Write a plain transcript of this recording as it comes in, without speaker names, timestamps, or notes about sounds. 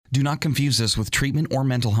Do not confuse this with treatment or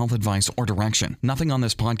mental health advice or direction. Nothing on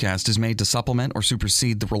this podcast is made to supplement or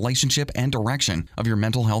supersede the relationship and direction of your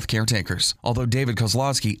mental health caretakers. Although David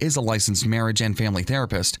Kozlowski is a licensed marriage and family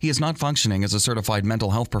therapist, he is not functioning as a certified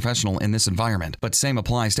mental health professional in this environment, but same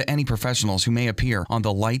applies to any professionals who may appear on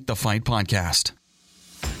the Light the Fight podcast.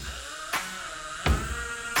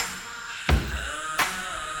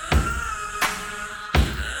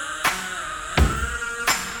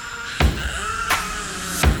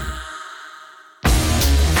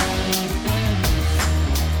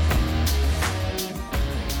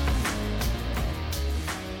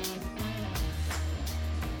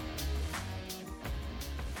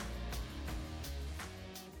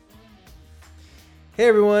 Hey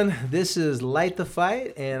everyone, this is Light the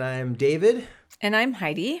Fight, and I'm David. And I'm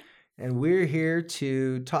Heidi. And we're here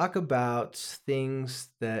to talk about things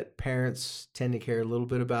that parents tend to care a little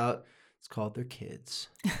bit about. It's called their kids.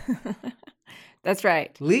 That's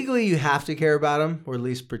right. Legally, you have to care about them, or at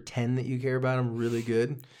least pretend that you care about them really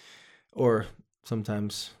good. Or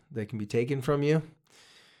sometimes they can be taken from you.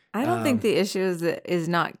 I don't think the issue is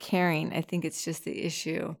not caring. I think it's just the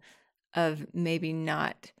issue of maybe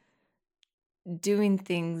not doing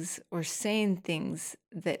things or saying things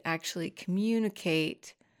that actually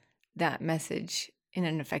communicate that message in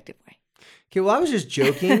an effective way. Okay, well, I was just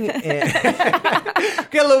joking and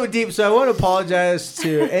got a little bit deep, so I want to apologize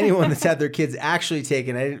to anyone that's had their kids actually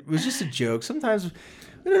taken. It was just a joke. Sometimes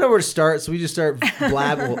we don't know where to start, so we just start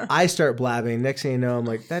blabbing. Well, I start blabbing. Next thing you know, I'm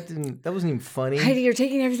like, that wasn't even funny. Heidi, you're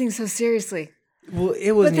taking everything so seriously. Well,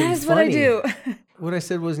 it wasn't even funny. But that is what I do. What I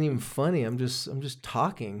said wasn't even funny. I'm just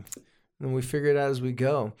talking. And we figure it out as we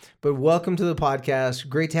go. But welcome to the podcast.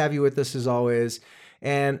 Great to have you with us as always.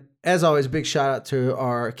 And as always, big shout out to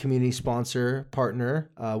our community sponsor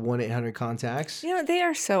partner, 1-800-CONTACTS. You know, they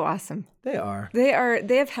are so awesome. They are. They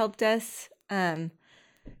have helped us.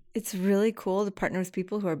 It's really cool to partner with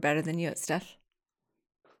people who are better than you at stuff.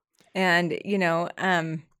 And, you know,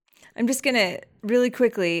 I'm just going to really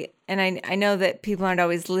quickly, and I know that people aren't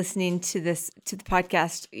always listening to the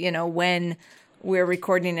podcast, you know, when we're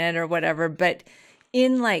recording it or whatever, but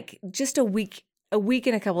in like just a week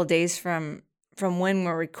and a couple of days from when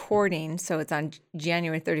we're recording, so it's on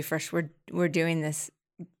January 31st, we're doing this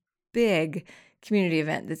big community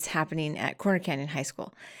event that's happening at Corner Canyon High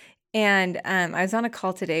School. And I was on a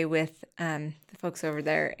call today with the folks over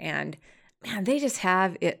there, and man, they just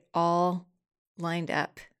have it all lined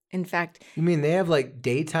up. In fact, you mean they have like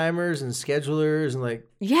day timers and schedulers and like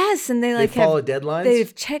yes, and they follow have deadlines. They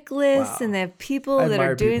have checklists. Wow. And they have people I that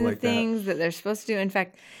are doing the like things that they're supposed to do. In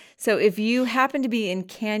fact, so if you happen to be in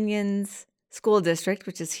Canyons School District,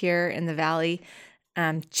 which is here in the Valley,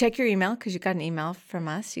 check your email because you got an email from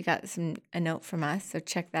us. You got a note from us, so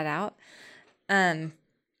check that out. We're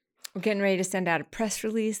getting ready to send out a press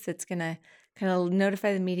release that's gonna kind of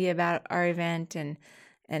notify the media about our event. And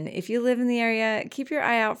if you live in the area, keep your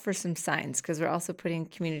eye out for some signs because we're also putting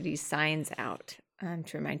community signs out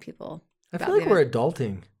to remind people. I feel like we're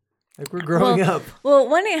adulting. Like we're growing up. Well,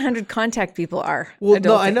 1-800-CONTACT people are. Well, adulting.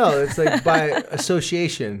 No, I know. It's like by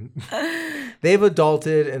association. They've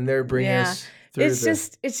adulted and they're bringing us through it's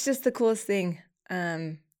just the coolest thing.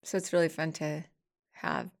 So it's really fun to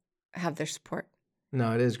have their support.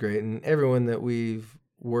 No, it is great. And everyone that we've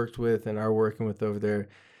worked with and are working with over there,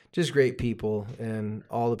 just great people, and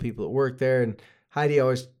all the people that work there. And Heidi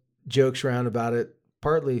always jokes around about it,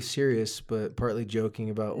 partly serious, but partly joking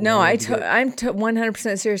about. No, I'm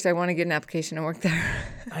 100% serious. I want to get an application and work there.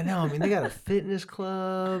 I know. I mean, they got a fitness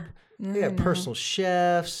club. They got personal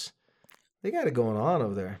chefs. They got it going on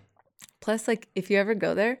over there. Plus, like, if you ever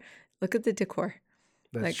go there, look at the decor.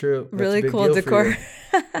 That's like, true. That's really cool decor.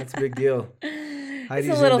 That's a big deal. It's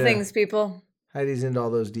the little things, people. Heidi's into all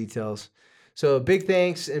those details. So big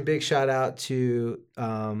thanks and big shout out to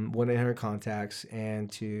 1-800-CONTACTS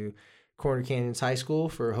and to Corner Canyons High School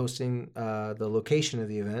for hosting the location of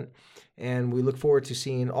the event. And we look forward to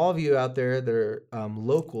seeing all of you out there that are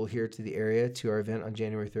local here to the area to our event on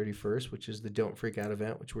January 31st, which is the Don't Freak Out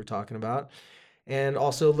event, which we're talking about. And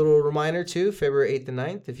also a little reminder too, February 8th and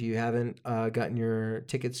 9th, if you haven't gotten your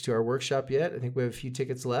tickets to our workshop yet, I think we have a few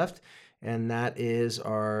tickets left. And that is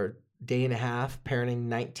our day and a half, Parenting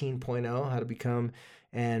 19.0, how to become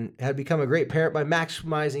a great parent by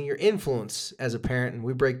maximizing your influence as a parent. And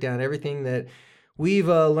we break down everything that we've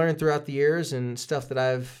learned throughout the years and stuff that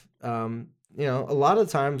I've, a lot of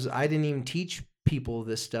times I didn't even teach people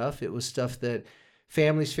this stuff. It was stuff that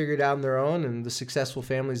families figured out on their own, and the successful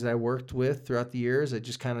families that I worked with throughout the years, I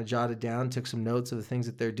just kind of jotted down, took some notes of the things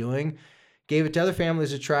that they're doing, gave it to other families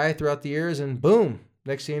to try throughout the years, and boom,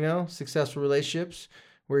 next thing you know, successful relationships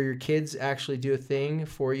where your kids actually do a thing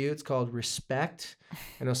for you. It's called respect.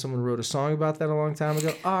 I know someone wrote a song about that a long time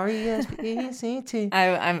ago. R-E-S-P-E-C-T.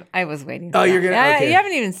 I was waiting. Oh, you're gonna. Okay. You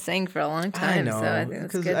haven't even sang for a long time. I know, so I think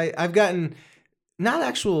that's good. I've gotten not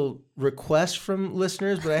actual requests from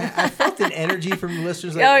listeners, but I felt an energy from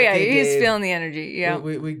listeners. Like, oh yeah, okay, you're just Dave, feeling the energy. Yeah,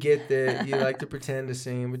 we get that you like to pretend to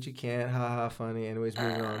sing, but you can't. Ha ha, funny. Anyways,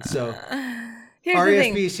 moving on. So here's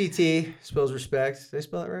R-E-S-P-E-C-T spells respect. Did I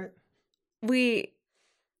spell it right?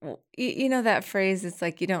 You know that phrase, it's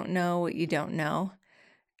like you don't know what you don't know.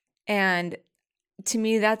 And to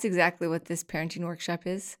me, that's exactly what this parenting workshop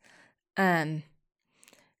is. You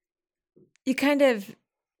kind of,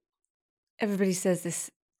 everybody says this,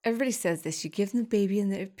 you give them the baby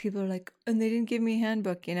and people are like, and they didn't give me a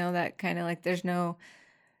handbook, that kind of like there's no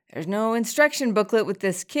instruction booklet with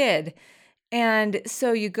this kid. And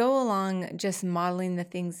so you go along just modeling the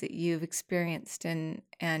things that you've experienced and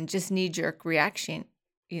just knee-jerk reaction,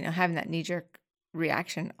 having that knee-jerk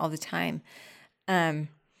reaction all the time.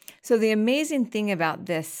 So the amazing thing about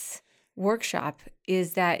this workshop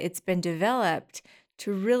is that it's been developed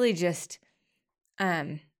to really just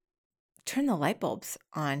turn the light bulbs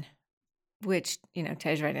on, which,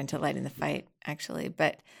 ties right into lighting the fight, actually.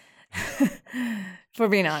 But for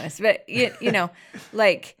being honest, but,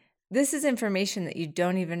 like, this is information that you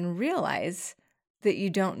don't even realize that you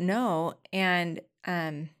don't know. And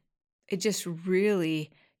it just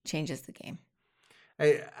really changes the game.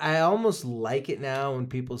 I almost like it now when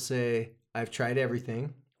people say, I've tried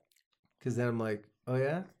everything. Because then I'm like, oh,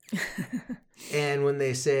 yeah? And when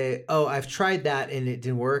they say, oh, I've tried that and it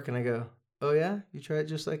didn't work. And I go, oh, yeah? You tried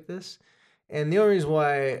just like this? And the only reason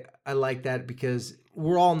why I like that because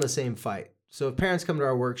we're all in the same fight. So if parents come to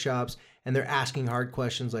our workshops and they're asking hard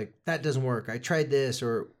questions like, that doesn't work, I tried this,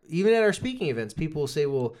 or even at our speaking events, people will say,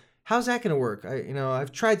 well, how's that going to work?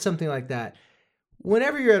 I've tried something like that.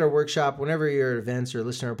 Whenever you're at a workshop, whenever you're at events or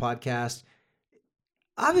listening to our podcast,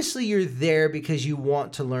 obviously you're there because you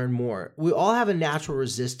want to learn more. We all have a natural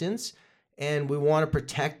resistance and we want to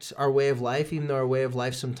protect our way of life, even though our way of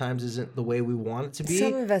life sometimes isn't the way we want it to be.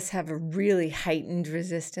 Some of us have a really heightened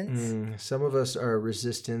resistance. Some of us are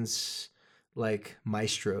resistance like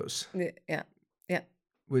maestros. Yeah.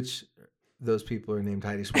 Which those people are named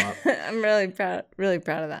Heidi Swap. I'm really proud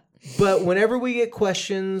of that. But whenever we get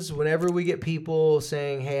questions, whenever we get people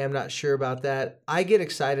saying, hey, I'm not sure about that, I get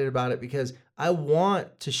excited about it because I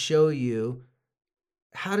want to show you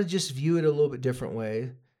how to just view it a little bit different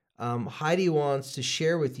way. Heidi wants to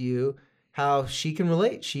share with you how she can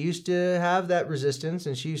relate. She used to have that resistance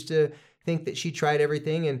and she used to think that she tried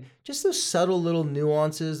everything, and just those subtle little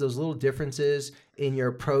nuances, those little differences in your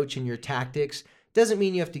approach and your tactics doesn't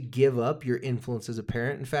mean you have to give up your influence as a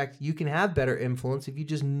parent. In fact, you can have better influence if you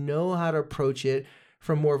just know how to approach it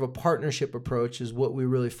from more of a partnership approach is what we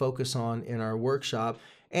really focus on in our workshop.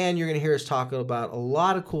 And you're going to hear us talk about a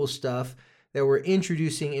lot of cool stuff that we're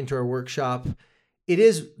introducing into our workshop. It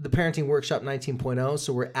is the Parenting Workshop 19.0,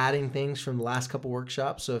 so we're adding things from the last couple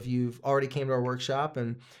workshops. So if you've already came to our workshop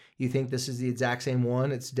and you think this is the exact same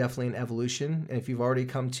one, it's definitely an evolution. And if you've already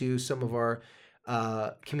come to some of our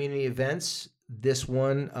community events, this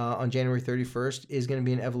one on January 31st is going to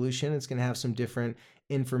be an evolution. It's going to have some different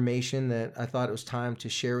information that I thought it was time to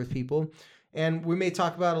share with people. And we may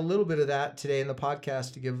talk about a little bit of that today in the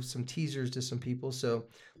podcast to give some teasers to some people. So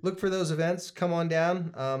look for those events. Come on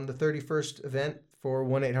down. The 31st event for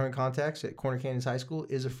 1-800-CONTACTS at Corner Canyons High School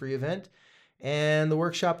is a free event. And the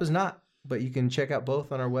workshop is not. But you can check out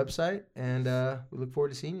both on our website. And we look forward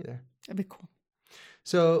to seeing you there. That'd be cool.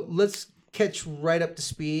 So let's catch right up to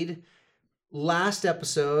speed. Last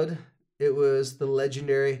episode, it was the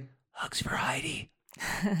legendary Hugs for Heidi.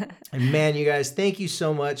 And man, you guys, thank you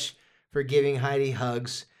so much for giving Heidi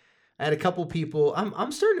hugs. I had a couple people.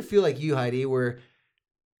 I'm starting to feel like you, Heidi, where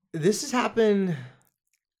this has happened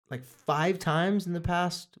like 5 times in the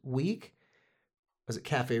past week. I was at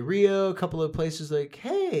Cafe Rio, a couple of places like,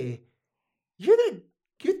 hey, you're that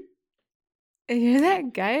guy. You're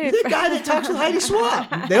that guy that talks with Heidi Swap.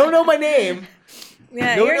 They don't know my name.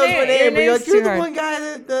 Yeah, no one knows my name, but you're the one guy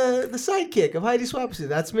that the sidekick of Heidi Swap.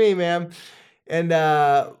 That's me, man. And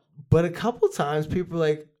but a couple times people are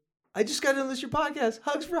like, I just got to listen to your podcast.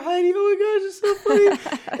 Hugs for Heidi. Oh my gosh, it's so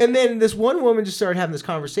funny. And then this one woman just started having this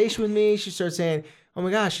conversation with me. She started saying, oh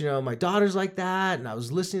my gosh, my daughter's like that. And I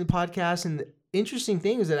was listening to the podcast. And the interesting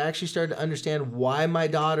thing is that I actually started to understand why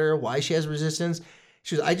she has resistance.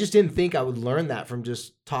 She was, I just didn't think I would learn that from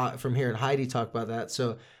hearing Heidi talk about that.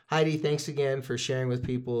 So Heidi, thanks again for sharing with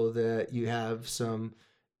people that you have some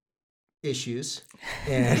issues,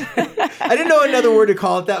 and I didn't know another word to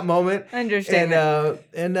call it that moment. Understand.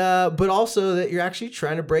 But also that you're actually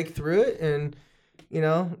trying to break through it, and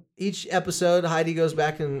each episode Heidi goes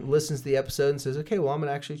back and listens to the episode and says, "Okay, well, I'm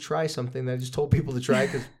gonna actually try something that I just told people to try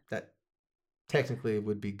because that technically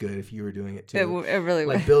would be good if you were doing it too. It really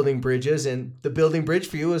like would. building bridges, and the building bridge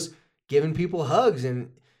for you was giving people hugs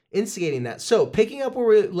and instigating that. So picking up where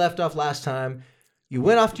we left off last time, you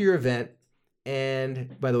went off to your event.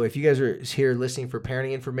 And by the way, if you guys are here listening for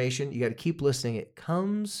parenting information, you got to keep listening. It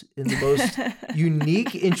comes in the most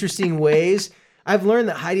unique, interesting ways. I've learned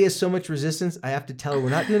that Heidi has so much resistance. I have to tell her we're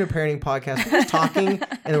not doing a parenting podcast. We're just talking,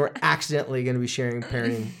 and we're accidentally going to be sharing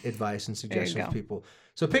parenting advice and suggestions with people.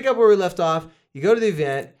 So pick up where we left off. You go to the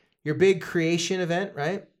event, your big creation event,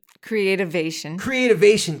 right? Creativation.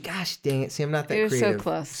 Gosh dang it. See, I'm not that creative. So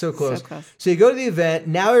close. So close. So you go to the event.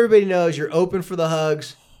 Now everybody knows you're open for the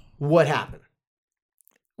hugs. What happened?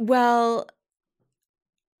 Well,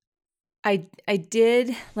 I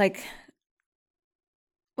did like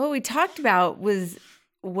what we talked about was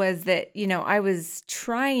that, I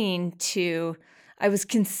was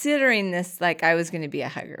considering this like I was going to be a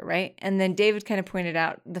hugger, right? And then David kind of pointed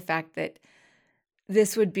out the fact that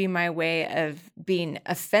this would be my way of being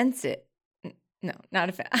offensive. No, not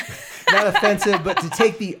offensive. Not offensive, but to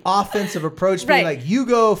take the offensive approach, being like, you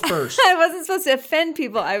go first. I wasn't supposed to offend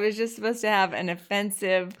people. I was just supposed to have an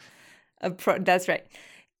offensive approach. That's right.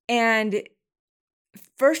 And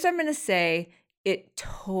first, I'm going to say it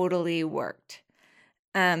totally worked.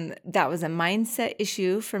 That was a mindset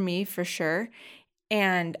issue for me, for sure.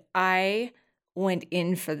 And I went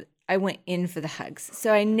in for the hugs.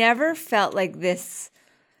 So I never felt like this,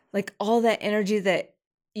 like all that energy that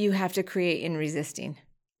you have to create in resisting.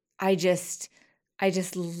 I just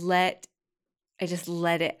let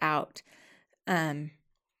it out. I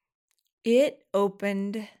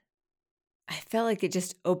felt like it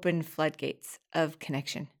just opened floodgates of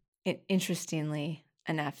connection. Interestingly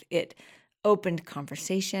enough, it opened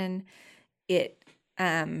conversation. It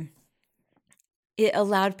allowed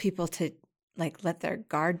people to like let their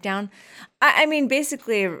guard down. I mean,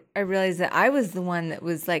 basically, I realized that I was the one that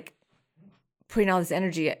was like putting all this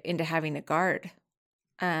energy into having a guard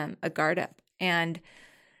up. And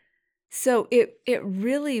so it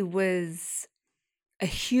really was a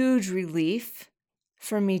huge relief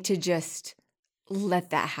for me to just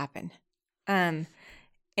let that happen. And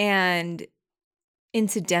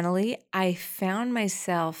incidentally, I found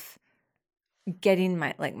myself getting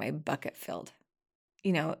my bucket filled.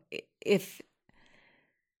 If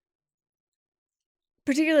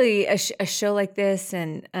particularly a show like this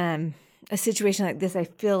and a situation like this, I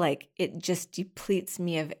feel like it just depletes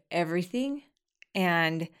me of everything.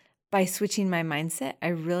 And by switching my mindset, I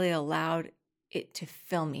really allowed it to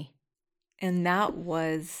fill me. And that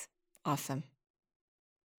was awesome.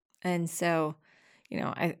 And so,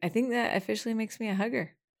 I think that officially makes me a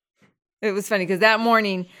hugger. It was funny because that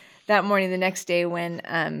morning, the next day when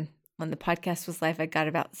the podcast was live, I got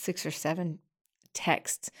about 6 or 7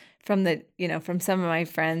 texts from from some of my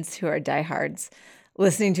friends who are diehards,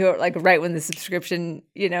 listening to it like right when the subscription,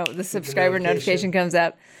 the subscriber notification comes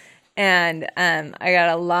up. And I got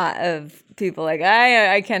a lot of people like,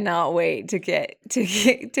 I cannot wait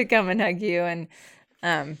to come and hug you, and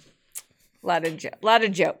a lot of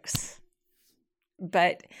jokes.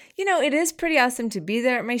 But it is pretty awesome to be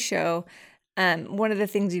there at my show. One of the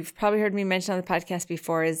things you've probably heard me mention on the podcast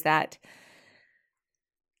before is that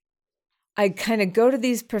I kind of go to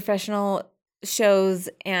these professional shows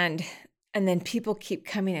and then people keep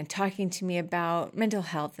coming and talking to me about mental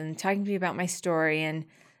health and talking to me about my story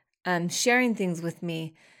and sharing things with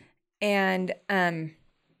me. And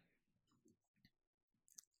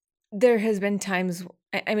there has been times,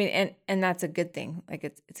 and that's a good thing. Like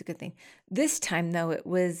it's a good thing. This time though, it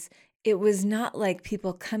was not like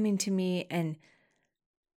people coming to me and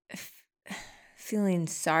feeling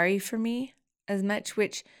sorry for me as much,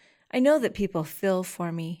 which I know that people feel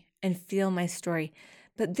for me and feel my story.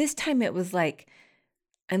 But this time it was like,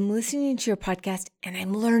 I'm listening to your podcast and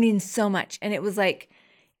I'm learning so much. And it was like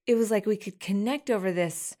we could connect over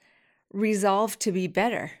this resolve to be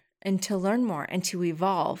better and to learn more and to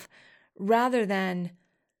evolve, rather than,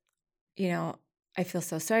 I feel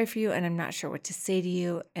so sorry for you and I'm not sure what to say to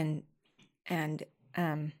you and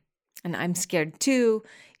I'm scared too,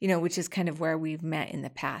 which is kind of where we've met in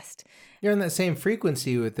the past. You're on that same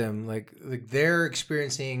frequency with them. Like they're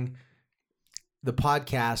experiencing the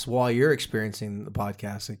podcast while you're experiencing the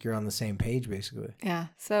podcast. Like you're on the same page basically. Yeah.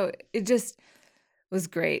 So it just was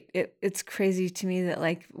great. It's crazy to me that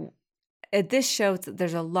like at this show,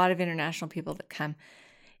 there's a lot of international people that come.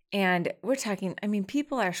 And we're talking, I mean,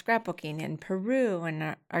 people are scrapbooking in Peru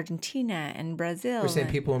and Argentina and Brazil. We're saying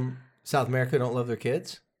people in South America don't love their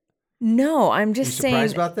kids? No, I'm Are you just saying.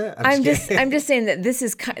 surprised about that? I'm just saying that this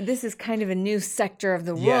is kind of a new sector of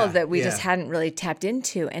the world that we just hadn't really tapped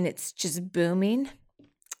into, and it's just booming.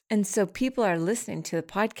 And so people are listening to the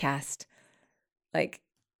podcast, like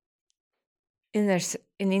in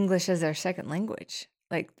English as their second language.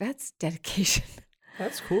 Like, that's dedication.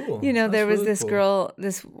 That's cool. There was really this cool. girl,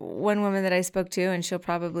 this one woman that I spoke to, and she'll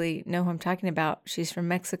probably know who I'm talking about. She's from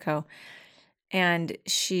Mexico, and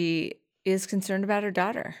she is concerned about her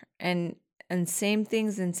daughter, and same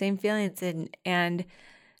things and same feelings, and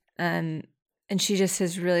she just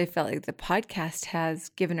has really felt like the podcast has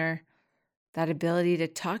given her that ability to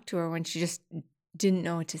talk to her when she just didn't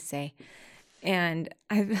know what to say. And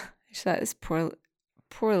I thought, this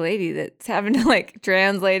poor lady that's having to like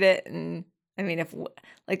translate it. And I mean,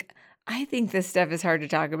 I think this stuff is hard to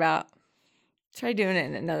talk about. Try doing it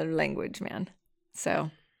in another language, man.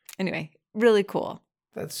 So anyway, really cool.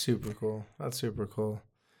 That's super cool.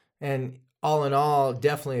 And all in all,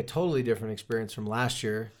 definitely a totally different experience from last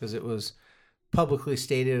year, because it was publicly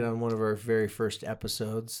stated on one of our very first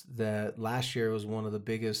episodes that last year was one of the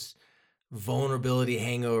biggest vulnerability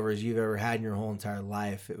hangovers you've ever had in your whole entire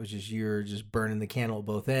life. It was just, you're just burning the candle at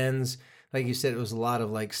both ends. Like you said, it was a lot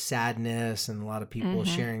of like sadness and a lot of people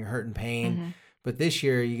sharing hurt and pain. Mm-hmm. But this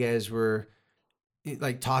year you guys were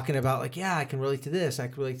like talking about like, yeah, I can relate to this, I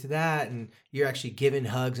can relate to that. And you're actually giving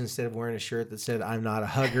hugs instead of wearing a shirt that said, I'm not a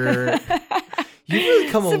hugger. You've really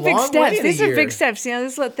come a long way in a year. These are big steps.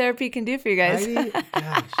 This is what therapy can do for you guys. Heidi,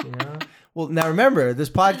 gosh, Well, now remember, this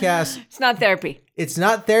podcast... It's not therapy. It's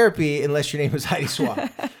not therapy unless your name is Heidi Swap.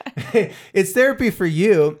 It's therapy for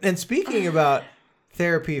you. And speaking about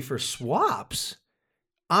therapy for swaps,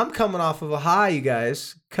 I'm coming off of a high, you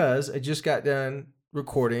guys, because I just got done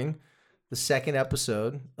recording the second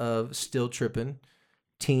episode of Still Trippin',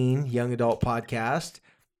 teen, young adult podcast.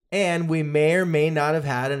 And we may or may not have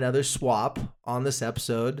had another swap on this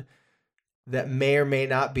episode that may or may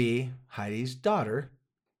not be Heidi's daughter.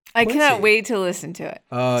 I Quincy. cannot wait to listen to it.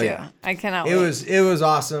 Oh, too. yeah. I cannot wait. It was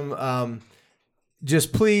awesome.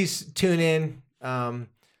 Just please tune in,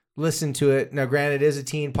 listen to it. Now, granted, it is a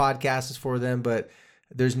teen podcast. It's for them, but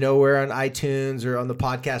there's nowhere on iTunes or on the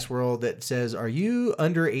podcast world that says, are you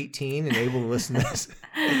under 18 and able to listen to this?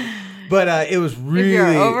 But it was really... If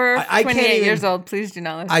you're over I 28 years old, please do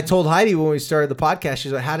not listen. I told Heidi when we started the podcast,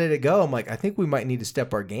 she's like, how did it go? I'm like, I think we might need to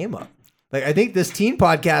step our game up. Like, I think this teen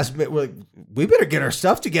podcast, we're like, we better get our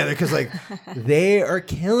stuff together, because like they are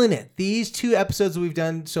killing it. These 2 episodes that we've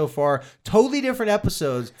done so far, totally different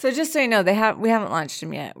episodes. So just so you know, we haven't launched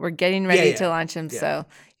them yet. We're getting ready to launch them. Yeah. So,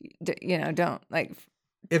 don't like...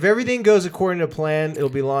 If everything goes according to plan, it'll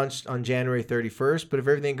be launched on January 31st. But if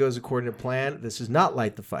everything goes according to plan, this is not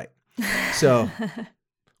Light the Fight. So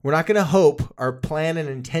we're not going to hope. Our plan and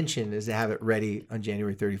intention is to have it ready on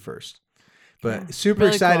January 31st. But super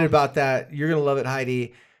really excited about that. You're going to love it,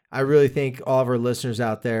 Heidi. I really think all of our listeners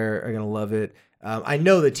out there are going to love it. I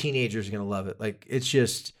know the teenagers are going to love it. Like,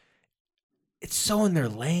 it's so in their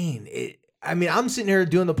lane. I'm sitting here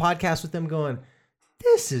doing the podcast with them going,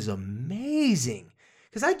 this is amazing.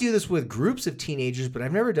 Because I do this with groups of teenagers, but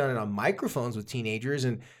I've never done it on microphones with teenagers,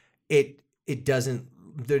 and it doesn't,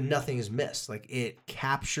 nothing is missed. Like, it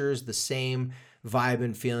captures the same vibe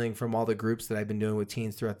and feeling from all the groups that I've been doing with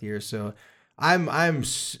teens throughout the year. So I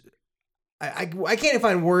can't even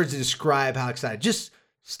find words to describe how excited. Just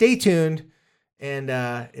stay tuned, and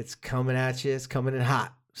it's coming at you. It's coming in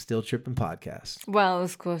hot. Still Trippin' Podcast. Well, it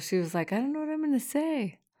was cool. She was like, I don't know what I'm going to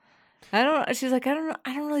say. She's like, I don't know.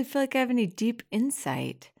 I don't really feel like I have any deep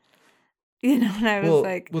insight. And I was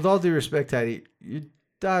like... With all due respect, Heidi, your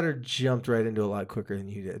daughter jumped right into a lot quicker than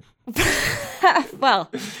you did. Well...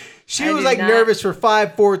 She was like nervous for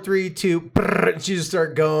 5, 4, 3, 2. She just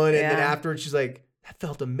started going. And then afterwards, she's like, that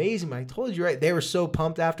felt amazing. I told you, right? They were so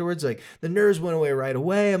pumped afterwards. Like, the nerves went away right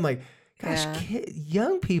away. I'm like, gosh,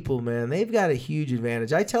 young people, man, they've got a huge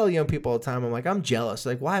advantage. I tell young people all the time, I'm like, I'm jealous.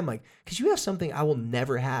 Like, why? I'm like, because you have something I will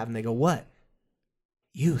never have. And they go, what?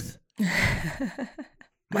 Youth.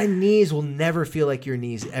 My knees will never feel like your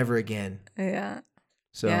knees ever again. Yeah.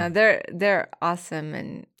 So yeah, they're awesome.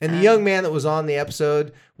 And the young man that was on the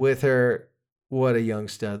episode with her, what a young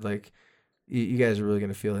stud. Like, you guys are really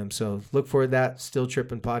going to feel him. So look forward to that Still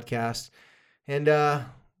Trippin' podcast. And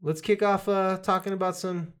let's kick off talking about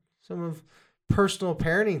some of personal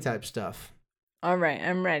parenting type stuff. All right,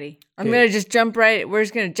 I'm ready. We're just going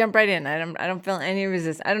to jump right in. I don't feel any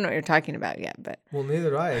resistance. I don't know what you're talking about yet, but. Well, neither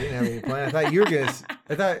do I. I didn't have any plan. I thought you were going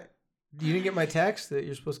to, you didn't get my text that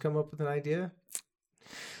you're supposed to come up with an idea?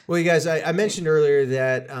 Well, you guys, I mentioned earlier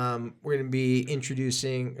that we're going to be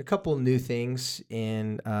introducing a couple new things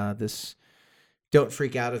in this Don't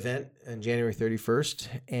Freak Out event on January 31st.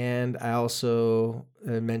 And I also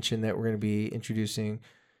mentioned that we're going to be introducing,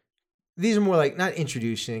 these are more like, not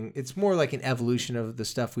introducing, it's more like an evolution of the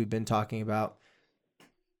stuff we've been talking about.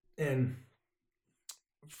 And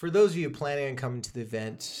for those of you planning on coming to the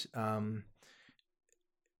event,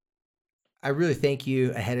 I really thank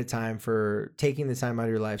you ahead of time for taking the time out of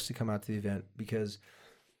your lives to come out to the event because,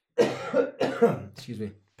 excuse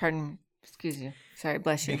me. Pardon. Excuse you. Sorry.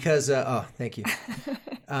 Bless you. Because, thank you.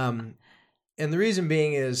 And the reason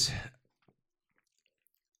being is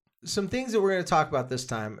some things that we're going to talk about this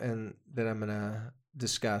time and that I'm going to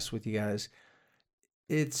discuss with you guys.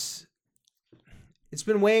 It's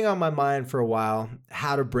been weighing on my mind for a while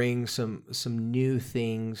how to bring some new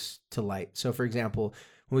things to light. So, for example,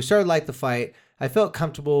 when we started Light the Fight, I felt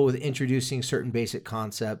comfortable with introducing certain basic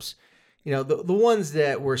concepts. You know, the ones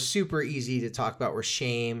that were super easy to talk about were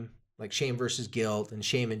shame, like shame versus guilt and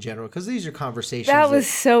shame in general, because these are conversations. That was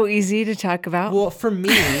so easy to talk about. Well, for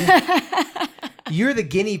me, you're the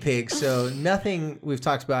guinea pig, so nothing we've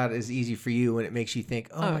talked about is easy for you when it makes you think,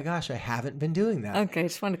 oh my gosh, I haven't been doing that. Okay,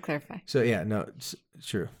 just wanted to clarify. So yeah, no, it's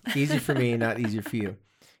true. Easy for me, not easier for you.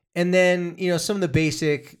 And then, you know, some of the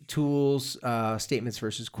basic tools, statements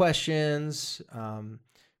versus questions,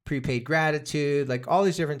 prepaid gratitude, like all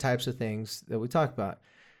these different types of things that we talk about.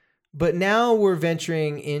 But now we're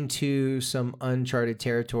venturing into some uncharted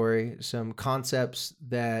territory, some concepts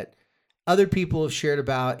that other people have shared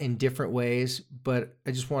about in different ways, but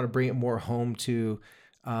I just want to bring it more home to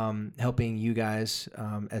helping you guys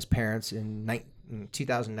as parents in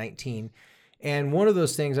 2019. And one of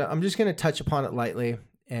those things, I'm just going to touch upon it lightly,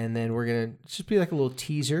 and then we're going to just be like a little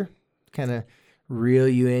teaser, kind of reel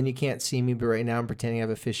you in. You can't see me, but right now I'm pretending I have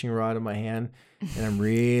a fishing rod in my hand, and I'm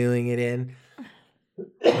reeling it in.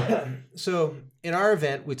 So in our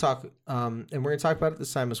event, we talk, and we're going to talk about it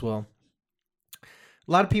this time as well.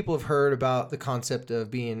 A lot of people have heard about the concept of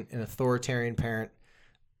being an authoritarian parent,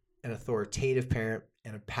 an authoritative parent,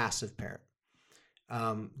 and a passive parent.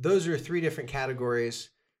 Those are three different categories.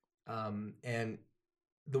 And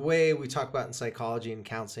the way we talk about in psychology and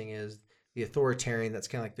counseling is the authoritarian, that's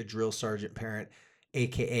kind of like the drill sergeant parent,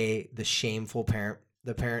 AKA the shameful parent,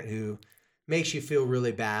 the parent who makes you feel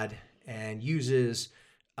really bad and uses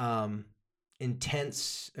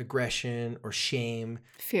intense aggression or shame,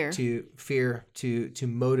 to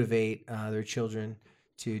motivate their children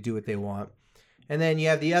to do what they want. And then you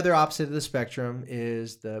have the other opposite of the spectrum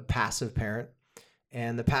is the passive parent.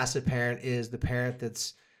 And the passive parent is the parent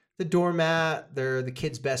that's the doormat, they're the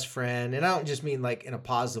kid's best friend. And I don't just mean like in a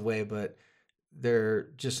positive way, but they're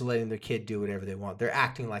just letting their kid do whatever they want. They're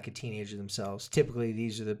acting like a teenager themselves. Typically,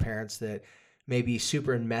 these are the parents that may be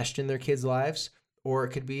super enmeshed in their kids' lives, or it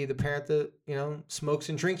could be the parent that, you know, smokes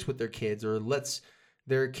and drinks with their kids or lets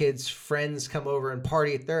their kids' friends come over and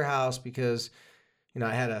party at their house because, you know,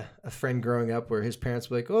 I had a friend growing up where his parents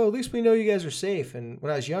were like, oh, at least we know you guys are safe. And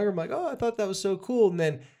when I was younger, I'm like, oh, I thought that was so cool. And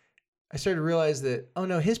then I started to realize that, oh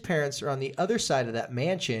no, his parents are on the other side of that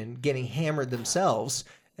mansion getting hammered themselves.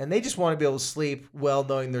 And they just want to be able to sleep well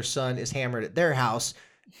knowing their son is hammered at their house.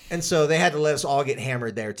 And so they had to let us all get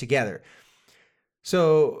hammered there together.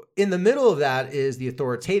 So in the middle of that is the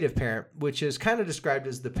authoritative parent, which is kind of described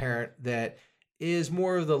as the parent that is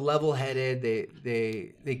more of the level-headed.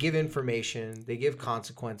 They give information, they give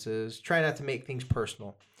consequences, try not to make things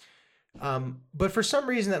personal. But for some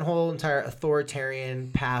reason, that whole entire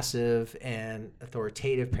authoritarian, passive, and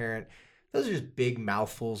authoritative parent, those are just big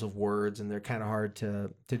mouthfuls of words, and they're kind of hard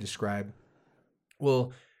to describe.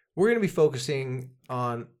 Well, we're going to be focusing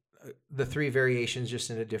on the three variations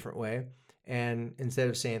just in a different way. And instead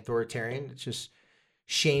of saying authoritarian, it's just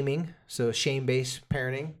shaming. So shame-based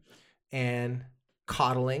parenting and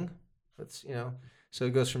coddling. That's, you know, so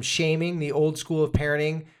it goes from shaming, the old school of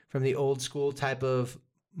parenting, from the old school type of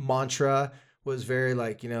mantra was very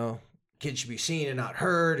like, you know, kids should be seen and not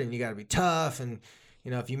heard, and you got to be tough. And,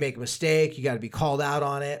 you know, if you make a mistake, you got to be called out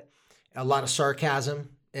on it. A lot of sarcasm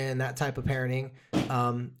and that type of parenting.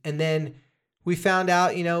 And then we found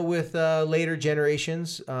out, you know, with later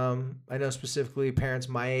generations, I know specifically parents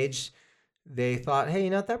my age, they thought, hey,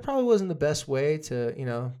 you know, that probably wasn't the best way to, you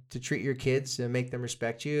know, to treat your kids and make them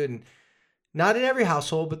respect you. And not in every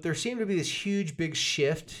household, but there seemed to be this huge, big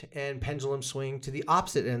shift and pendulum swing to the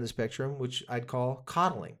opposite end of the spectrum, which I'd call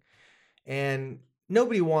coddling. And no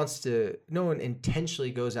one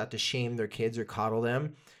intentionally goes out to shame their kids or coddle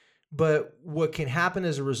them. But what can happen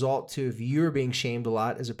as a result to, if you're being shamed a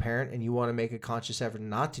lot as a parent and you want to make a conscious effort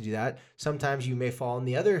not to do that, sometimes you may fall on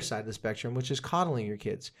the other side of the spectrum, which is coddling your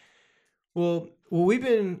kids. Well, what we've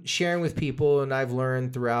been sharing with people, and I've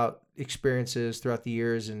learned throughout experiences throughout the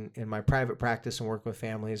years in my private practice and work with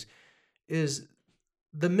families, is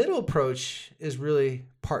the middle approach is really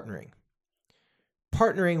partnering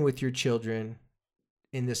with your children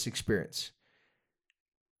in this experience.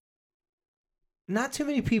 Not too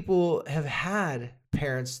many people have had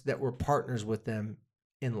parents that were partners with them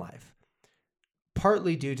in life,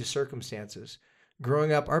 partly due to circumstances.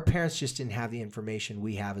 Growing up, our parents just didn't have the information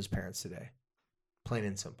we have as parents today, plain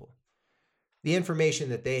and simple. The information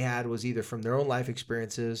that they had was either from their own life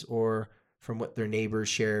experiences or from what their neighbors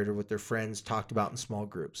shared or what their friends talked about in small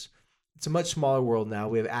groups. It's a much smaller world now.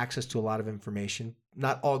 We have access to a lot of information,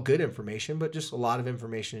 not all good information, but just a lot of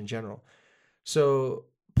information in general. So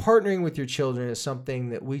partnering with your children is something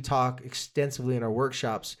that we talk extensively in our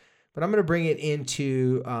workshops, but I'm going to bring it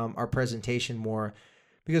into our presentation more,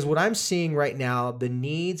 because what I'm seeing right now, the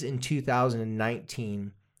needs in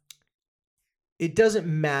 2019, it doesn't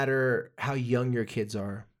matter how young your kids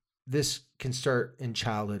are. This can start in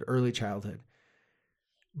childhood, early childhood.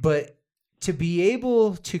 But to be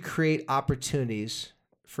able to create opportunities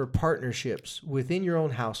for partnerships within your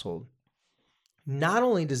own household, not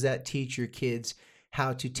only does that teach your kids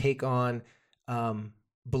how to take on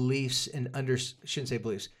beliefs and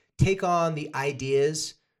take on the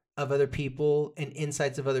ideas of other people and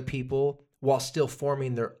insights of other people while still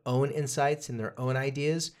forming their own insights and their own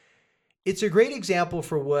ideas. It's a great example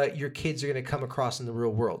for what your kids are going to come across in the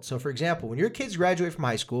real world. So for example, when your kids graduate from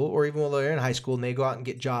high school, or even when they're in high school and they go out and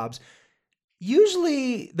get jobs,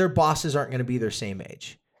 usually their bosses aren't going to be their same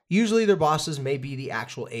age. Usually their bosses may be the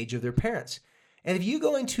actual age of their parents. And if you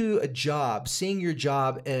go into a job, seeing your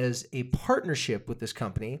job as a partnership with this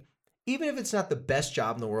company, even if it's not the best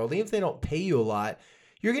job in the world, even if they don't pay you a lot,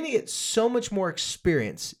 you're going to get so much more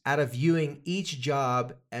experience out of viewing each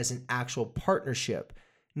job as an actual partnership,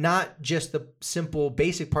 not just the simple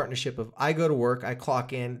basic partnership of I go to work, I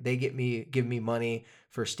clock in, they give me money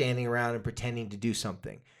for standing around and pretending to do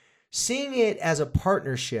something. Seeing it as a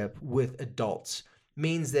partnership with adults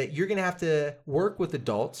means that you're going to have to work with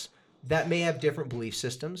adults that may have different belief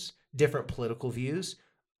systems, different political views,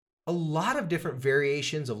 a lot of different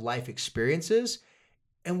variations of life experiences.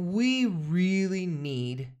 And we really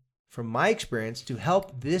need, from my experience, to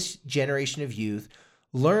help this generation of youth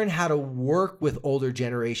learn how to work with older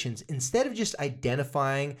generations instead of just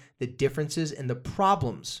identifying the differences and the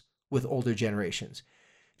problems with older generations.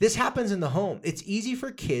 This happens in the home. It's easy for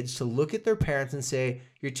kids to look at their parents and say,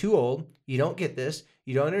 you're too old, you don't get this,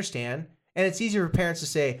 you don't understand. And it's easier for parents to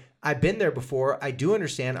say, I've been there before, I do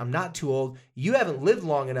understand, I'm not too old, you haven't lived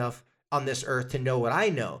long enough on this earth to know what I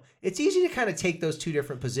know. It's easy to kind of take those two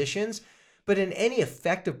different positions, but in any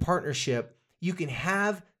effective partnership, you can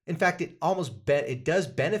have, in fact, it does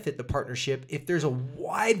benefit the partnership if there's a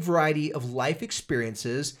wide variety of life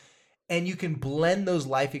experiences and you can blend those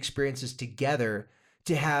life experiences together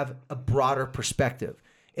to have a broader perspective.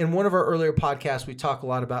 In one of our earlier podcasts, we talk a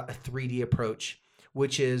lot about a 3D approach,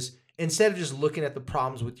 which is instead of just looking at the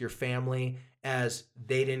problems with your family as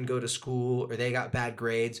they didn't go to school or they got bad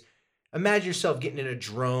grades, imagine yourself getting in a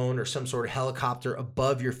drone or some sort of helicopter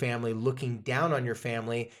above your family, looking down on your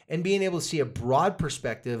family and being able to see a broad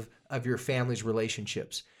perspective of your family's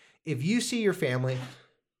relationships. If you see your family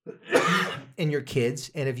and your kids,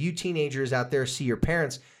 and if you teenagers out there see your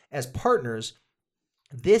parents as partners,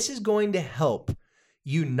 this is going to help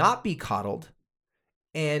you not be coddled,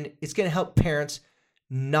 and it's going to help parents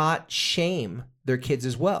not shame their kids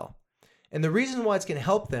as well. And the reason why it's going to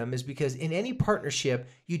help them is because in any partnership,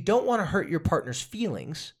 you don't want to hurt your partner's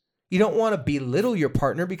feelings. You don't want to belittle your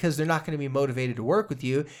partner because they're not going to be motivated to work with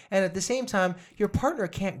you. And at the same time, your partner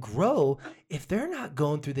can't grow if they're not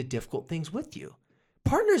going through the difficult things with you.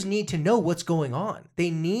 Partners need to know what's going on. They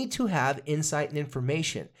need to have insight and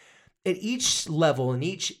information. At each level, in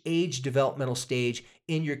each age developmental stage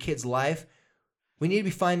in your kid's life, we need to be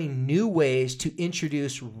finding new ways to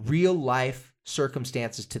introduce real life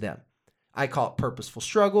circumstances to them. I call it purposeful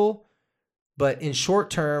struggle, but in short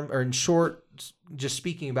term, or in short, just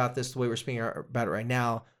speaking about this the way we're speaking about it right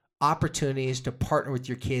now, opportunities to partner with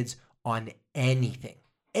your kids on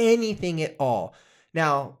anything at all.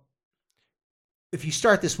 Now, if you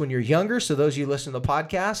start this when you're younger, so those of you listen to the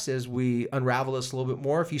podcast, as we unravel this a little bit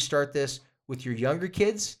more, if you start this with your younger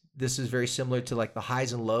kids, this is very similar to like the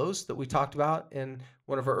highs and lows that we talked about in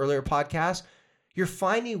one of our earlier podcasts. You're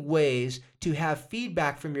finding ways to have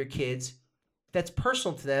feedback from your kids that's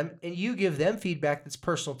personal to them, and you give them feedback that's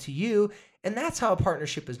personal to you, and that's how a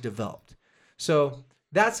partnership is developed. So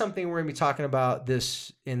that's something we're going to be talking about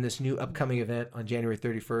in this new upcoming event on January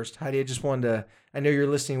 31st. Heidi, I just wanted to, I know you're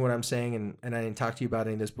listening to what I'm saying, and I didn't talk to you about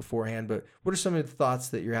any of this beforehand, but what are some of the thoughts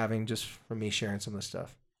that you're having just from me sharing some of this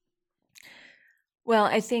stuff? Well,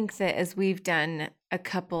 I think that as we've done a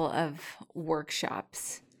couple of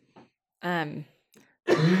workshops, one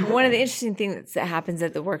of the interesting things that happens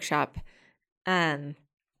at the workshop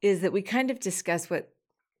is that we kind of discuss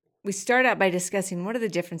we start out by discussing what are the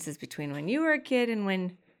differences between when you were a kid and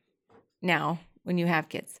when you have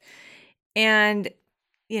kids. And,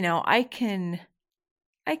 we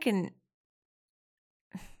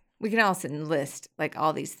can all sit and list like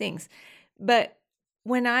all these things. But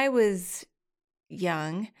when I was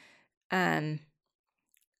young, I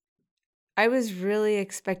was really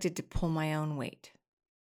expected to pull my own weight.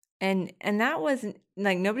 And that wasn't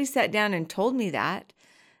like, nobody sat down and told me that.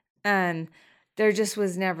 There just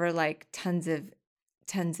was never like tons of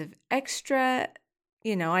extra,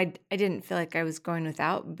 I didn't feel like I was going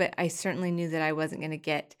without, but I certainly knew that I wasn't going to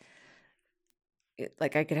get,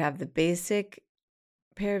 like I could have the basic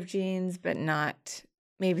pair of jeans, but not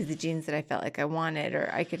maybe the jeans that I felt like I wanted, or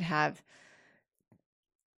I could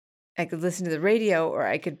listen to the radio, or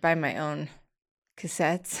I could buy my own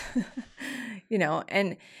cassettes,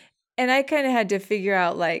 and I kind of had to figure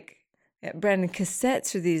out like, Brandon,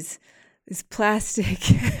 cassettes are these plastic.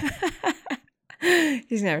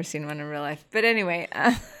 He's never seen one in real life. But anyway.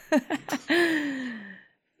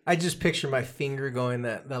 I just picture my finger going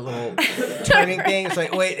that little turning thing. It's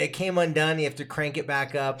like, wait, it came undone. You have to crank it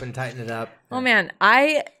back up and tighten it up. Oh, man.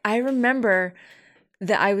 I remember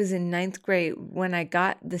that I was in 9th grade when I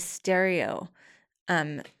got the stereo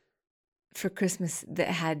for Christmas that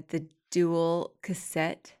had the dual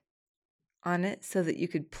cassette on it so that you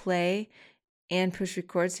could play and push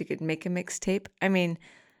record so you could make a mixtape. I mean,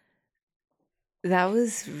 that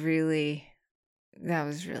was really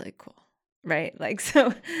cool, right? Like,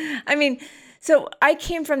 so I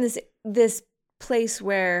came from this place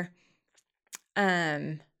where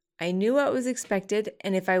I knew what was expected,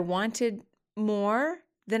 and if I wanted more,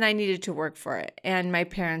 then I needed to work for it. And my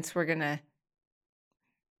parents were gonna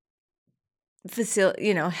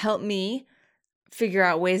help me figure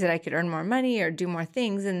out ways that I could earn more money or do more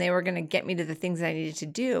things, and they were going to get me to the things that I needed to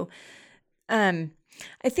do. I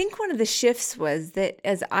think one of the shifts was that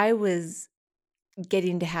as I was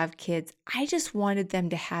getting to have kids, I just wanted them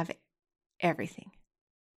to have everything.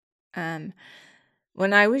 When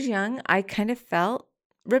I was young, I kind of felt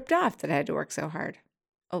ripped off that I had to work so hard.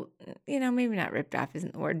 Oh, maybe not ripped off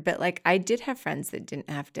isn't the word, but like I did have friends that didn't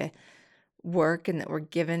have to work and that were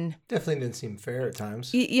given. Definitely didn't seem fair at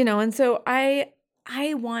times. And so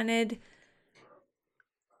I wanted,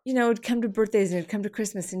 it'd come to birthdays and it'd come to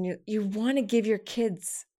Christmas, and you want to give your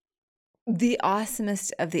kids the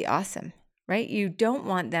awesomest of the awesome, right? You don't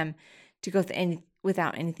want them to go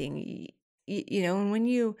without anything. And when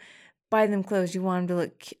you buy them clothes, I want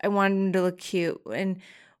them to look cute. And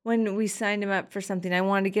when we signed them up for something, I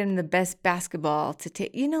wanted to get them the best basketball to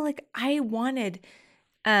take. I wanted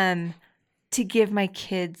to give my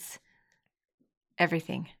kids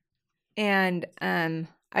everything. And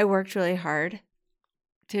I worked really hard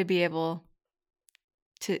to be able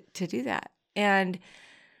to do that. And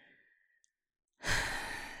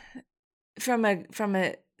from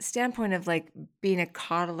a standpoint of like being a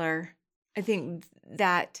coddler, I think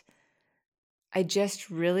that I just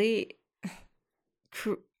really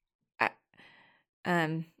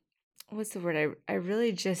what's the word? I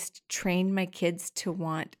really just trained my kids to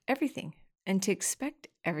want everything and to expect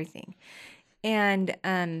everything. And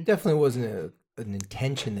definitely wasn't an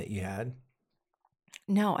intention that you had.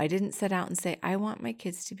 No, I didn't set out and say, I want my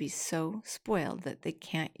kids to be so spoiled that they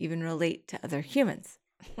can't even relate to other humans.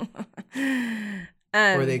 Or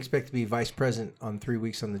they expect to be vice president on 3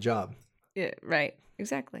 weeks on the job. Yeah, right.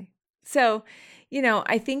 Exactly. So,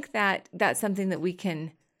 I think that that's something that we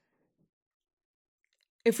can,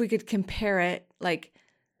 if we could compare it, like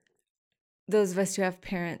those of us who have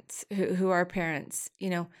parents, who are parents,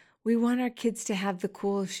 we want our kids to have the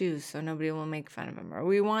cool shoes so nobody will make fun of them, or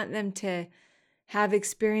we want them to have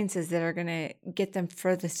experiences that are going to get them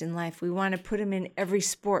furthest in life. We want to put them in every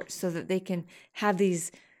sport so that they can have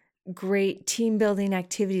these great team building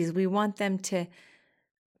activities. We want them to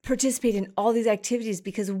participate in all these activities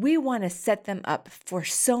because we want to set them up for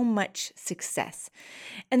so much success.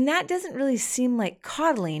 And that doesn't really seem like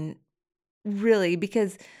coddling, really,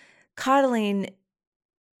 because coddling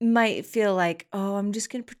might feel like, oh, I'm just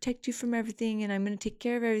going to protect you from everything and I'm going to take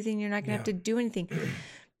care of everything. You're not going to have to do anything.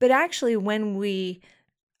 But actually, when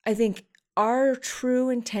I think our true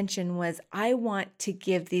intention was, I want to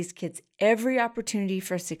give these kids every opportunity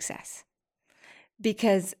for success,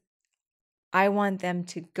 because I want them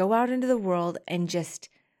to go out into the world and just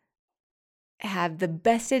have the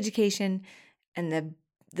best education and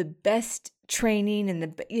the best training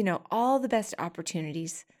and all the best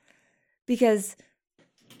opportunities, because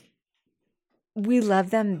we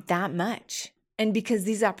love them that much, and because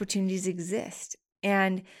these opportunities exist.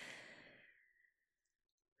 And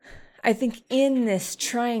I think in this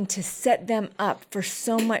trying to set them up for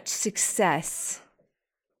so much success,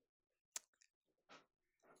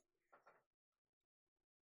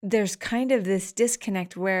 there's kind of this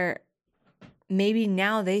disconnect where maybe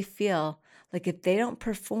now they feel like if they don't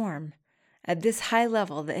perform at this high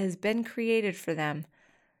level that has been created for them,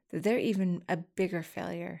 that they're even a bigger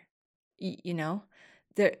failure.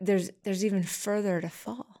 There's even further to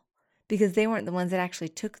fall, because they weren't the ones that actually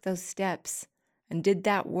took those steps and did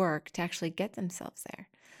that work to actually get themselves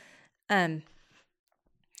there.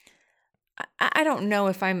 I don't know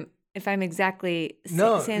if I'm exactly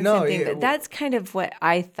saying something, but that's kind of what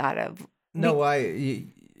I thought of. No,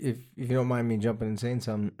 if you don't mind me jumping and saying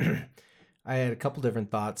something, I had a couple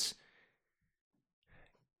different thoughts.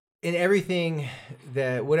 In everything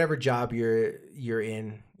that, whatever job you're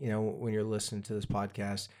in, when you're listening to this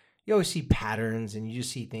podcast, you always see patterns and you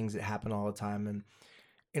just see things that happen all the time.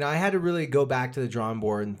 And I had to really go back to the drawing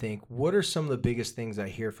board and think, what are some of the biggest things I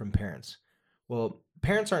hear from parents? Well,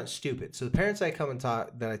 parents aren't stupid. So the parents I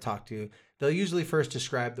talk to, they'll usually first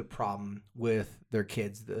describe the problem with their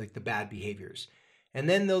kids, like the bad behaviors. And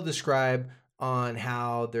then they'll describe on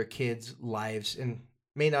how their kids' lives, and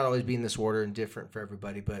may not always be in this order and different for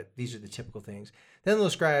everybody, but these are the typical things. Then they'll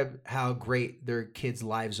describe how great their kids'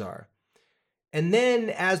 lives are. And then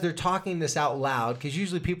as they're talking this out loud, because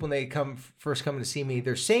usually people, when they first come to see me,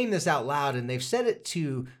 they're saying this out loud and they've said it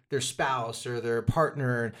to their spouse or their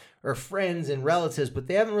partner or friends and relatives, but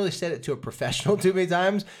they haven't really said it to a professional too many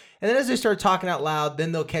times. And then as they start talking out loud,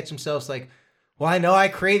 then they'll catch themselves like, well, I know I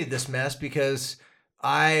created this mess because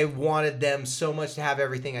I wanted them so much to have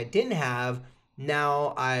everything I didn't have.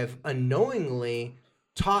 Now I've unknowingly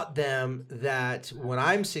taught them that when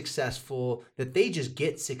I'm successful, that they just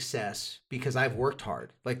get success because I've worked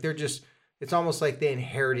hard. Like it's almost like they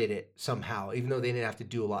inherited it somehow, even though they didn't have to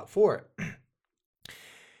do a lot for it.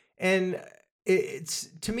 And it's,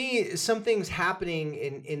 to me, something's happening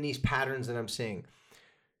in these patterns that I'm seeing.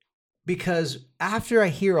 Because after I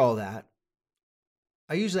hear all that,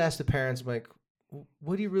 I usually ask the parents, I'm like,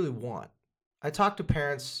 what do you really want? I talk to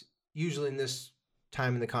parents usually in this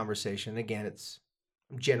time in the conversation. Again,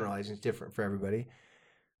 I'm generalizing, it's different for everybody.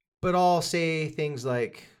 But I'll say things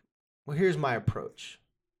like, well, here's my approach.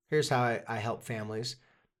 Here's how I help families.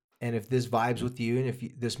 And if this vibes with you and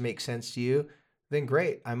if this makes sense to you, then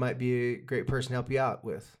great. I might be a great person to help you out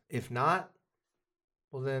with. If not,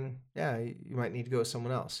 well then, yeah, you might need to go with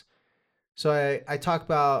someone else. So I talk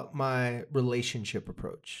about my relationship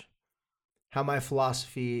approach. How my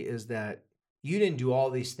philosophy is that you didn't do all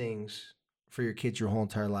these things for your kids your whole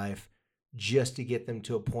entire life just to get them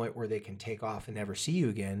to a point where they can take off and never see you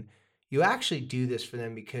again. You actually do this for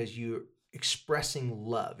them because you're expressing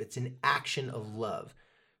love. It's an action of love.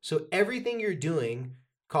 So everything you're doing,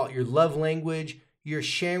 call it your love language, you're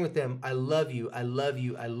sharing with them, I love you, I love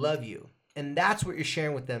you, I love you. And that's what you're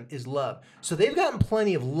sharing with them is love. So they've gotten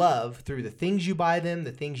plenty of love through the things you buy them,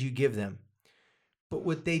 the things you give them. But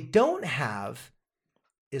what they don't have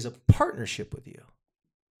is a partnership with you,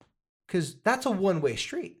 because that's a one-way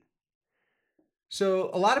street. So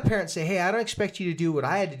a lot of parents say, hey, I don't expect you to do what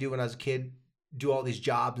I had to do when I was a kid, do all these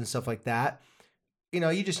jobs and stuff like that.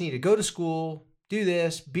 You just need to go to school, do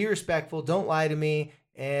this, be respectful, don't lie to me,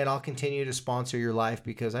 and I'll continue to sponsor your life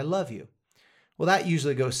because I love you. Well, that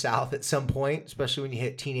usually goes south at some point, especially when you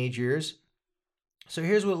hit teenage years. So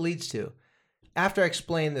here's what it leads to. After I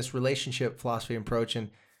explain this relationship philosophy and approach, and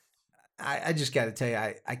I just got to tell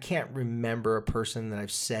you, I can't remember a person that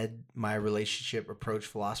I've said my relationship approach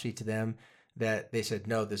philosophy to them that they said,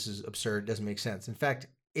 no, this is absurd, doesn't make sense. In fact,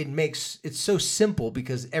 it's so simple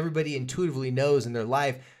because everybody intuitively knows in their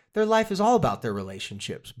life is all about their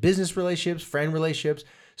relationships, business relationships, friend relationships.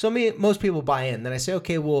 So most people buy in. Then I say,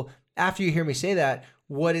 okay, well, after you hear me say that,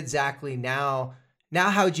 what exactly now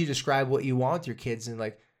how would you describe what you want with your kids? And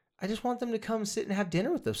like, I just want them to come sit and have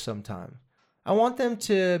dinner with us sometime. I want them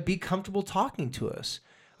to be comfortable talking to us.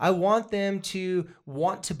 I want them to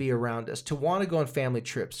want to be around us, to want to go on family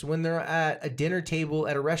trips. When they're at a dinner table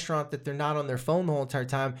at a restaurant, that they're not on their phone the whole entire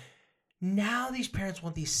time. Now these parents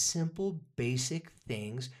want these simple, basic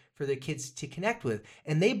things for their kids to connect with.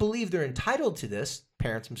 And they believe they're entitled to this,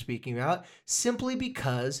 parents I'm speaking about, simply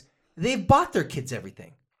because They've bought their kids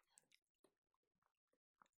everything.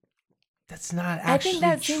 That's not actually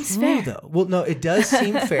that seems true, fair. though. Well, no, it does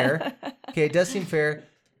seem fair. Okay, it does seem fair.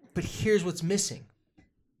 But here's what's missing.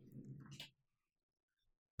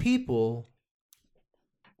 People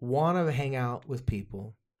want to hang out with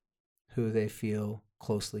people who they feel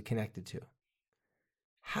closely connected to.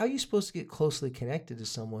 How are you supposed to get closely connected to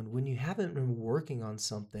someone when you haven't been working on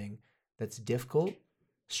something that's difficult,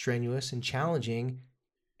 strenuous, and challenging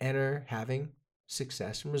and are having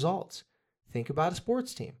success and results? Think about a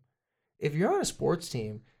sports team. If you're on a sports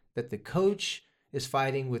team that the coach is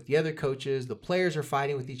fighting with the other coaches, the players are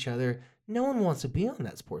fighting with each other, no one wants to be on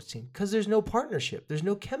that sports team because there's no partnership. There's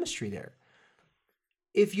no chemistry there.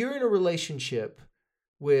 If you're in a relationship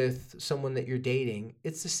with someone that you're dating,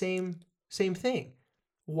 it's the same thing.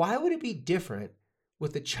 Why would it be different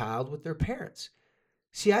with a child with their parents?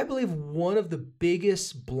 See, I believe one of the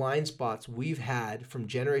biggest blind spots we've had from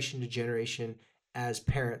generation to generation as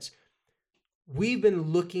parents, we've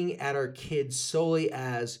been looking at our kids solely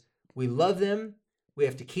as we love them, we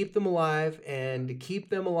have to keep them alive, and to keep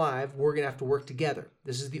them alive, we're going to have to work together.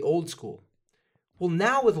 This is the old school. Well,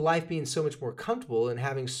 now with life being so much more comfortable and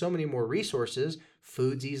having so many more resources,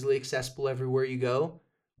 food's easily accessible everywhere you go.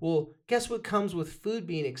 Well, guess what comes with food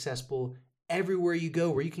being accessible everywhere you go,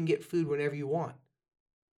 where you can get food whenever you want?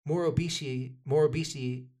 More obesity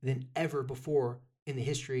than ever before in the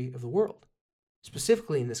history of the world,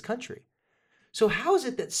 specifically in this country. So how is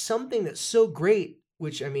it that something that's so great,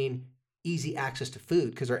 which I mean, easy access to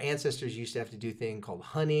food, because our ancestors used to have to do things called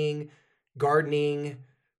hunting, gardening,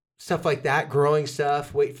 stuff like that, growing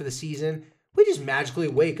stuff, wait for the season. We just magically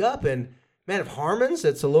wake up and, man, if Harmon's,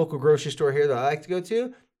 that's a local grocery store here that I like to go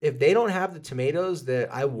to, if they don't have the tomatoes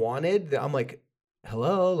that I wanted, I'm like,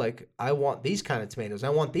 hello, like I want these kind of tomatoes. I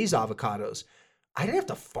want these avocados. I didn't have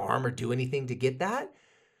to farm or do anything to get that.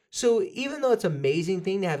 So even though it's an amazing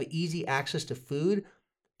thing to have easy access to food,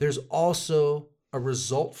 there's also a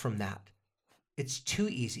result from that. It's too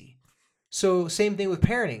easy. So same thing with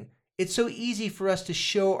parenting. It's so easy for us to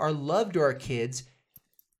show our love to our kids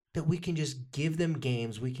that we can just give them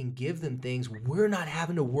games. We can give them things. We're not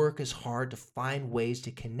having to work as hard to find ways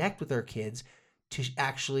to connect with our kids to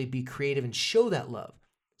actually be creative and show that love.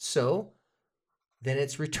 So then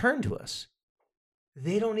it's returned to us.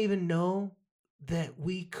 They don't even know that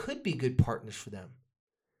we could be good partners for them.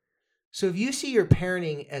 So if you see your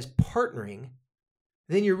parenting as partnering,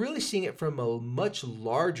 then you're really seeing it from a much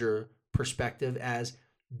larger perspective as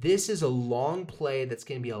this is a long play that's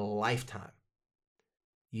going to be a lifetime.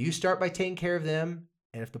 You start by taking care of them,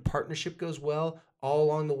 and if the partnership goes well, all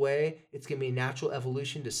along the way, it's going to be a natural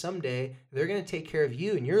evolution to someday they're going to take care of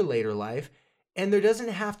you in your later life, and there doesn't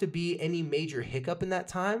have to be any major hiccup in that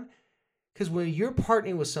time, because when you're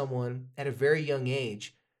partnering with someone at a very young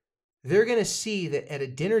age, they're going to see that at a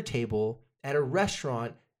dinner table, at a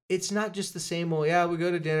restaurant, it's not just the same, oh yeah, we go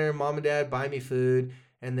to dinner, mom and dad buy me food,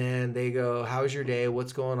 and then they go, how was your day?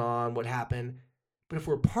 What's going on? What happened? But if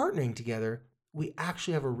we're partnering together, we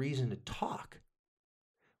actually have a reason to talk.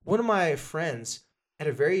 One of my friends, at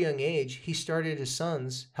a very young age, he started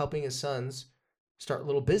helping his sons start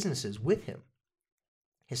little businesses with him.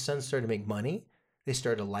 His sons started to make money. They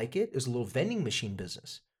started to like it. It was a little vending machine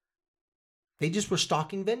business. They just were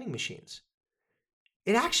stocking vending machines.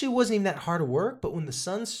 It actually wasn't even that hard of work, but when the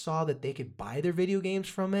sons saw that they could buy their video games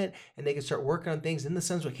from it and they could start working on things, then the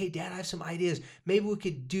sons were like, hey, Dad, I have some ideas. Maybe we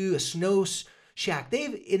could do a snow shack.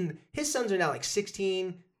 His sons are now like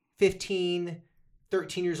 16, 15,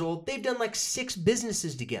 13 years old. They've done like 6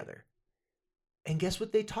 businesses together. And guess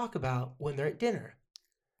what they talk about when they're at dinner?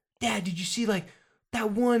 Dad, did you see like that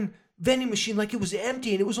one vending machine, like it was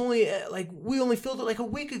empty and it was only we only filled it like a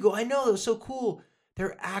week ago. I know, it was so cool.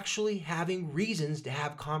 They're actually having reasons to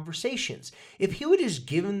have conversations. If he would have just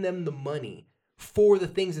given them the money for the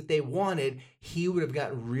things that they wanted, he would have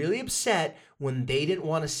gotten really upset when they didn't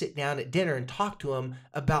want to sit down at dinner and talk to him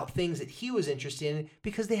about things that he was interested in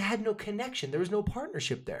because they had no connection. There was no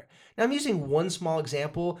partnership there. Now, I'm using one small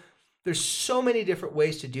example. There's so many different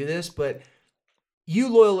ways to do this, but you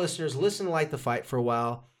loyal listeners, listen to Light the Fight for a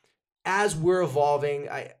while. As we're evolving,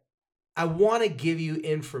 I want to give you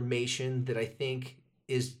information that I think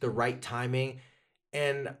is the right timing.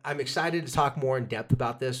 And I'm excited to talk more in depth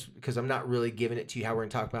about this because I'm not really giving it to you how we're going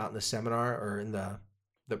to talk about in the seminar or in the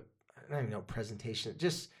I don't even know, presentation,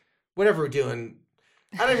 just whatever we're doing.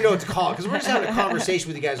 I don't even know what to call it because we're just having a conversation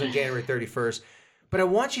with you guys on January 31st. But I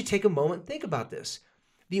want you to take a moment and think about this.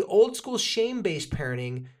 The old school shame-based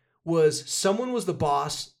parenting was someone was the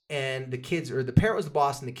boss and the kids, or the parent was the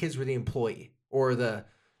boss and the kids were the employee, or they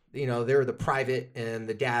were the private and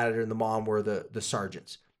the dad and the mom were the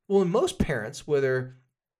sergeants. Well, in most parents, whether,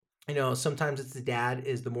 sometimes it's the dad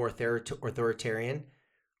is the more authoritarian,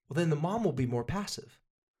 well, then the mom will be more passive.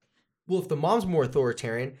 Well, if the mom's more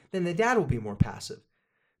authoritarian, then the dad will be more passive.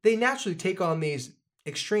 They naturally take on these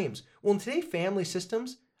extremes. Well, in today's family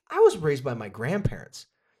systems, I was raised by my grandparents.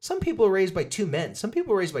 Some people are raised by two men. Some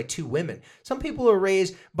people are raised by two women. Some people are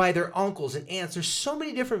raised by their uncles and aunts. There's so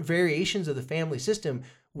many different variations of the family system.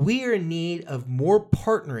 We are in need of more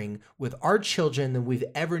partnering with our children than we've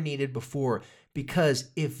ever needed before, because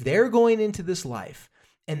if they're going into this life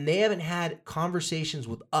and they haven't had conversations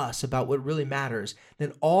with us about what really matters,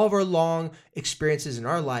 then all of our long experiences in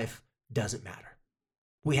our life doesn't matter.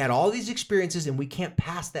 We had all these experiences and we can't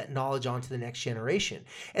pass that knowledge on to the next generation.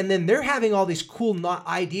 And then they're having all these cool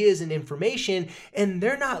ideas and information, and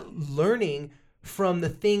they're not learning from the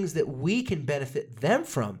things that we can benefit them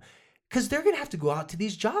from, because they're going to have to go out to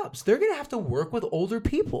these jobs. They're going to have to work with older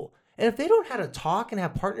people. And if they don't know how to talk and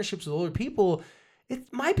have partnerships with older people,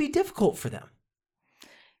 it might be difficult for them.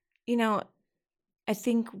 I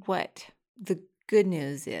think what the good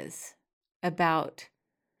news is about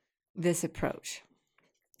this approach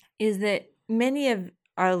is that many of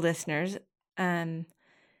our listeners, I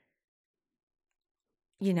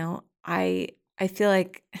feel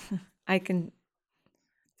like I can,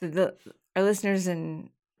 our listeners and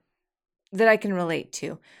that I can relate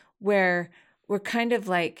to, where we're kind of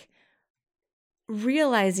like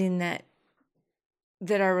realizing that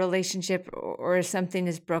our relationship or something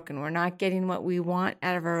is broken. We're not getting what we want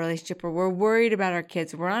out of our relationship, or we're worried about our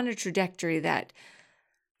kids. We're on a trajectory that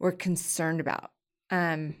we're concerned about.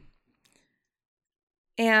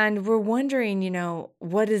 And we're wondering,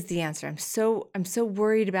 what is the answer? I'm so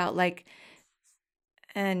worried about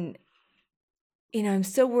I'm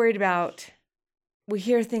so worried about, we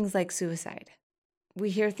hear things like suicide.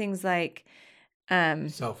 We hear things like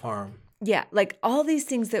self-harm. Yeah, like all these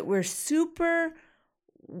things that we're super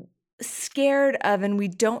scared of and we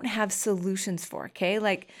don't have solutions for, okay?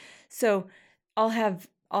 So I'll have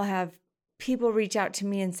people reach out to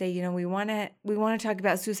me and say, we want to talk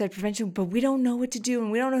about suicide prevention, but we don't know what to do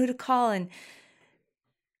and we don't know who to call, and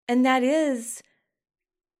that is,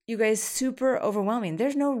 you guys, super overwhelming.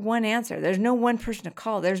 There's no one answer. There's no one person to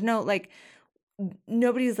call. There's no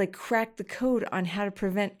nobody's cracked the code on how to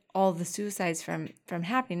prevent all the suicides from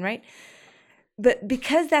happening, right? But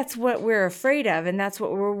because that's what we're afraid of, and that's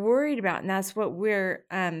what we're worried about, and that's what we're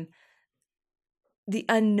the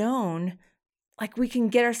unknown, we can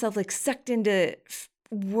get ourselves sucked into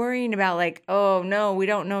worrying about oh no, we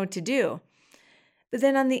don't know what to do. But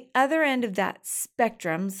then on the other end of that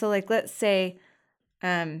spectrum, so let's say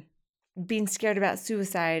being scared about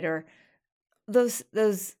suicide or those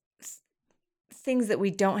things that we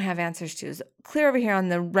don't have answers to is clear over here on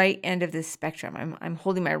the right end of this spectrum. I'm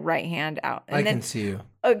holding my right hand out. And I can see you.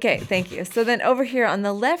 Okay, thank you. So then over here on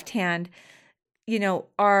the left hand,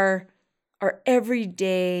 our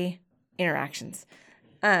everyday interactions,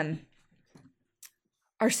 are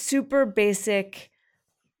super basic.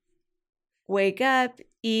 Wake up,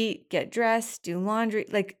 eat, get dressed, do laundry,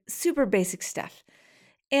 super basic stuff.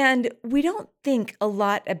 And we don't think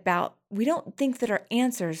that our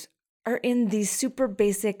answers are in these super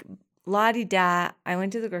basic la-di-da. I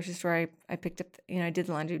went to the grocery store, I picked up, I did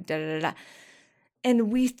the laundry, da-da-da-da.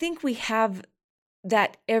 And we think we have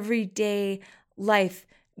that everyday life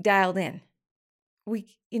dialed in. We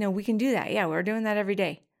can do that. Yeah, we're doing that every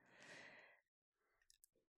day.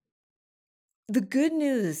 The good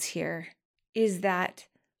news here is that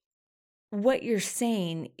what you're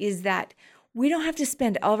saying is that we don't have to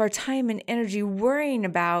spend all of our time and energy worrying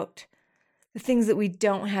about the things that we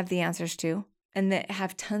don't have the answers to and that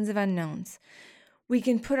have tons of unknowns. We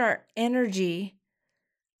can put our energy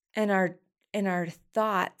and our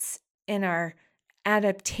thoughts and our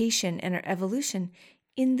adaptation and our evolution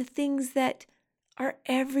in the things that are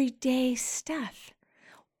everyday stuff.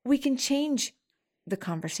 We can change the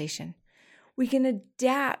conversation. We can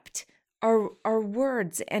adapt our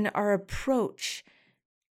words and our approach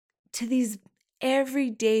to these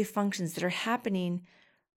everyday functions that are happening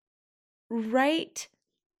right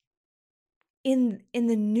in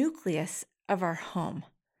the nucleus of our home,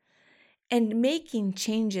 and making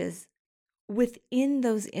changes within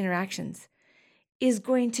those interactions is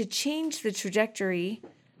going to change the trajectory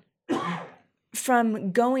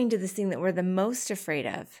from going to this thing that we're the most afraid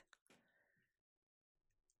of.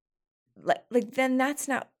 Then that's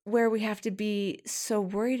not where we have to be so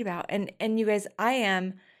worried about. And you guys, I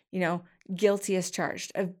am, guilty as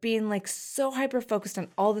charged of being so hyper focused on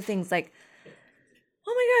all the things oh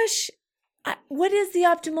my gosh, what is the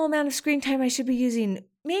optimal amount of screen time I should be using?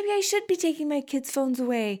 Maybe I should be taking my kids' phones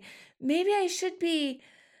away. Maybe I should be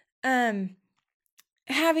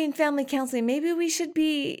having family counseling. Maybe we should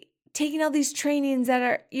be taking all these trainings that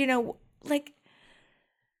are, like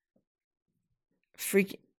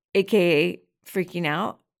AKA freaking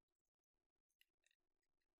out.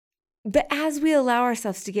 But as we allow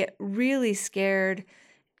ourselves to get really scared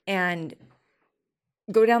and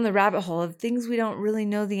go down the rabbit hole of things we don't really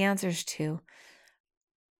know the answers to,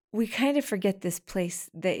 we kind of forget this place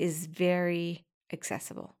that is very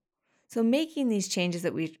accessible. So making these changes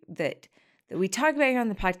that we talk about here on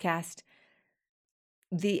the podcast,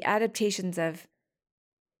 the adaptations of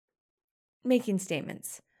making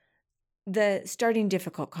statements, the starting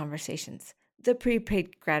difficult conversations, the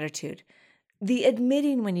prepaid gratitude, the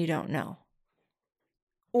admitting when you don't know,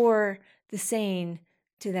 or the saying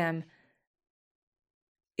to them,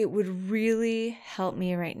 it would really help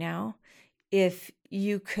me right now if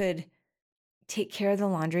you could take care of the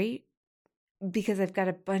laundry because I've got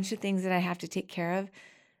a bunch of things that I have to take care of.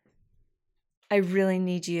 I really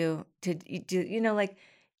need you to do, like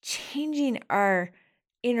changing our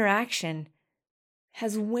interaction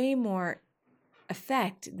has way more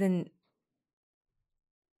effect than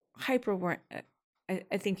hyper.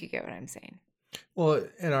 I think you get what I'm saying. Well,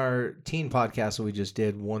 in our teen podcast that we just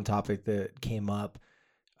did, one topic that came up,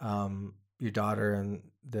 your daughter and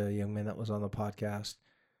the young man that was on the podcast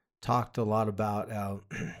talked a lot about how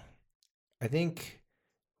I think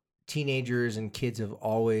teenagers and kids have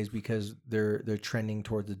always, because they're trending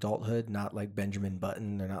towards adulthood, not like Benjamin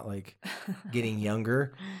Button, they're not like getting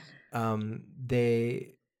younger.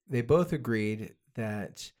 They both agreed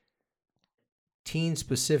that teens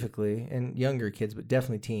specifically, and younger kids, but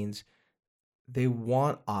definitely teens, they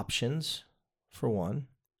want options, for one.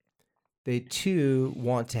 They, too,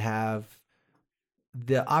 want to have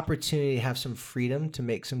the opportunity to have some freedom to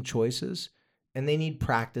make some choices, and they need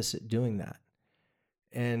practice at doing that.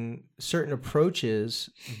 And certain approaches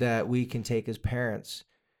that we can take as parents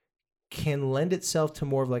can lend itself to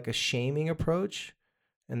more of like a shaming approach.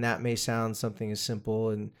 And that may sound something as simple.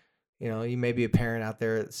 And, you may be a parent out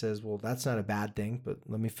there that says, well, that's not a bad thing, but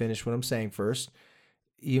let me finish what I'm saying first.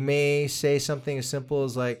 You may say something as simple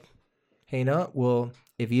as like, hey, no, well,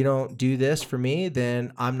 if you don't do this for me,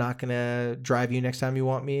 then I'm not going to drive you next time you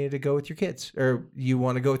want me to go with your kids or you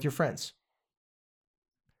want to go with your friends.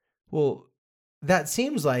 Well, that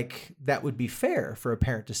seems like that would be fair for a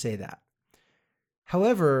parent to say that.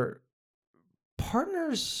 However,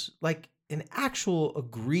 partners, like in actual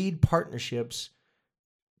agreed partnerships,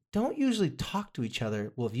 don't usually talk to each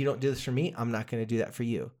other. Well, if you don't do this for me, I'm not going to do that for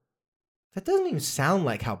you. That doesn't even sound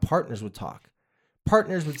like how partners would talk.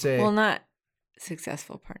 Partners would say, well, not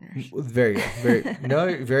successful partners. Very good.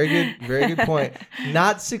 Very good point.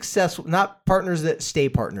 Not successful, not partners that stay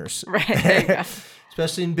partners. Right. There you go.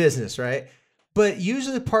 Especially in business, right? But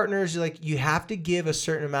usually partners, like, you have to give a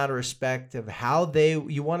certain amount of respect of how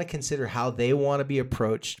you want to consider how they want to be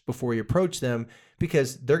approached before you approach them,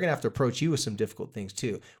 because they're going to have to approach you with some difficult things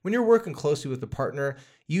too. When you're working closely with a partner,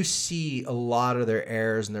 you see a lot of their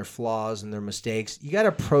errors and their flaws and their mistakes. You got to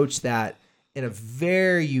approach that in a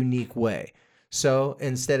very unique way. So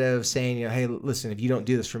instead of saying, hey, listen, if you don't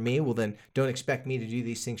do this for me, well, then don't expect me to do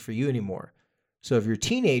these things for you anymore. So if your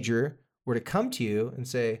teenager were to come to you and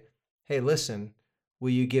say, hey, listen, will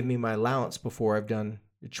you give me my allowance before I've done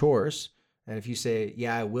the chores? And if you say,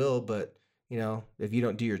 yeah, I will, but if you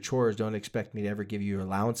don't do your chores, don't expect me to ever give you your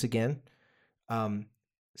allowance again.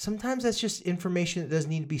 Sometimes that's just information that doesn't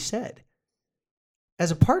need to be said.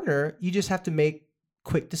 As a partner, you just have to make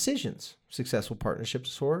quick decisions. Successful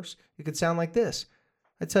partnerships, of course, it could sound like this.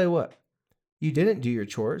 I tell you what, you didn't do your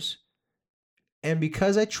chores. And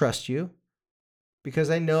because I trust you, because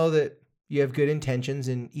I know that you have good intentions,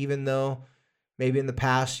 and even though maybe in the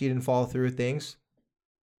past you didn't follow through with things,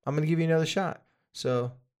 I'm going to give you another shot.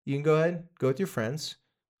 So you can go ahead, go with your friends.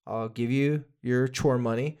 I'll give you your chore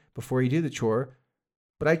money before you do the chore,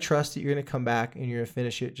 but I trust that you're going to come back and you're going to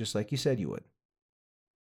finish it just like you said you would.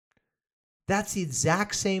 That's the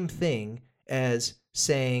exact same thing as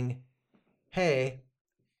saying, hey,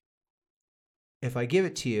 if I give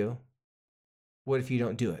it to you, what if you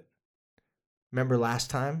don't do it? Remember last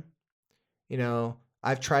time?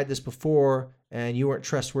 I've tried this before and you weren't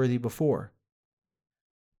trustworthy before.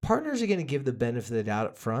 Partners are going to give the benefit of the doubt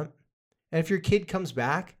up front. And if your kid comes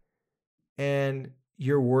back and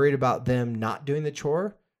you're worried about them not doing the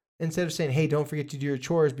chore, instead of saying, hey, don't forget to do your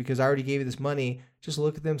chores because I already gave you this money, just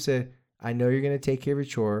look at them and say, I know you're going to take care of your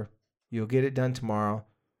chore. You'll get it done tomorrow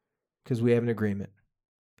because we have an agreement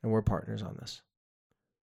and we're partners on this.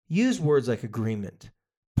 Use words like agreement,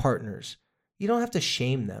 partners. You don't have to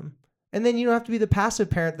shame them. And then you don't have to be the passive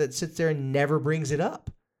parent that sits there and never brings it up.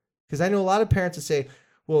 Because I know a lot of parents that say,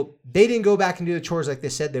 well, they didn't go back and do the chores like they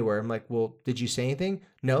said they were. I'm like, well, did you say anything?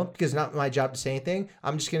 No, because it's not my job to say anything.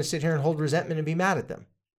 I'm just going to sit here and hold resentment and be mad at them.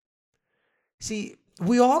 See,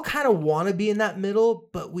 we all kind of want to be in that middle,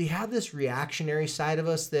 but we have this reactionary side of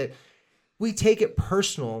us that we take it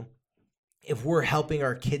personal if we're helping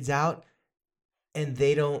our kids out and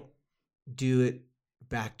they don't do it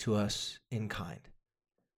back to us in kind.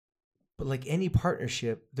 But like any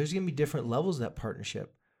partnership, there's going to be different levels of that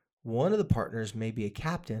partnership. One of the partners may be a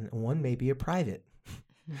captain and one may be a private.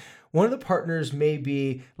 One of the partners may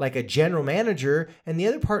be like a general manager and the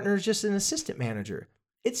other partner is just an assistant manager.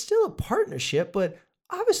 It's still a partnership, but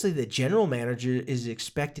obviously the general manager is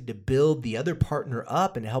expected to build the other partner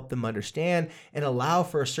up and help them understand and allow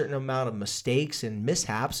for a certain amount of mistakes and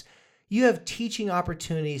mishaps. You have teaching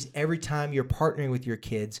opportunities every time you're partnering with your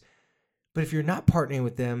kids. But if you're not partnering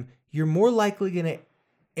with them, you're more likely going to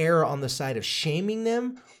err on the side of shaming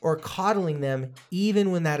them or coddling them,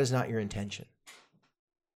 even when that is not your intention.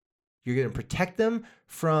 You're going to protect them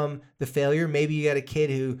from the failure. Maybe you got a kid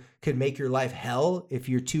who could make your life hell if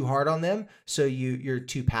you're too hard on them. So you're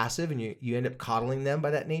too passive and you end up coddling them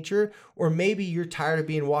by that nature. Or maybe you're tired of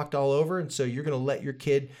being walked all over. And so you're going to let your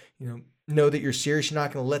kid, know that you're serious. You're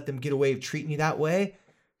not going to let them get away with treating you that way.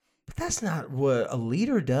 But that's not what a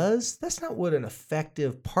leader does. That's not what an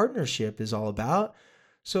effective partnership is all about.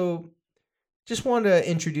 So just wanted to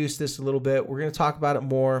introduce this a little bit. We're going to talk about it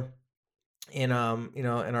more in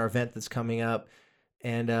our event that's coming up.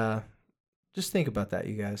 And just think about that,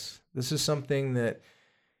 you guys. This is something that,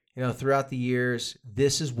 throughout the years,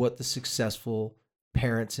 this is what the successful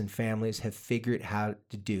parents and families have figured how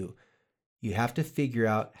to do. You have to figure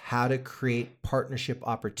out how to create partnership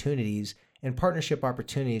opportunities, and partnership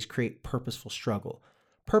opportunities create purposeful struggle.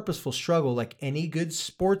 Purposeful struggle, like any good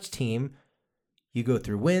sports team, you go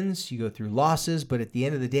through wins, you go through losses, but at the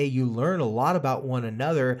end of the day, you learn a lot about one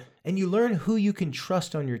another and you learn who you can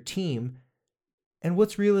trust on your team and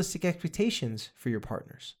what's realistic expectations for your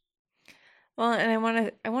partners. Well, and I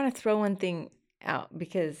want to throw one thing out,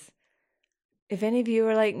 because if any of you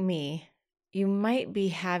are like me, you might be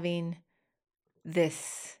having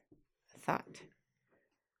this thought.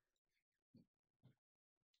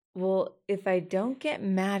 Well, if I don't get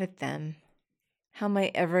mad at them, how am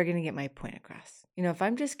I ever going to get my point across? If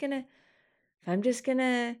I'm just going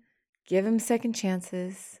to give them second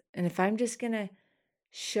chances, and if I'm just going to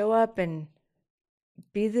show up and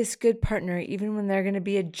be this good partner, even when they're going to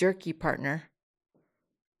be a jerky partner,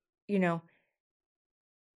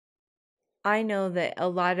 I know that a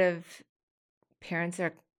lot of parents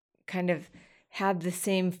are kind of have the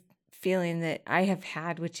same feeling that I have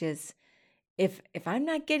had, which is if I'm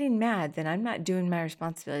not getting mad, then I'm not doing my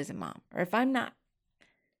responsibility as a mom. Or if I'm not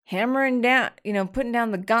hammering down, putting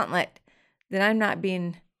down the gauntlet, then I'm not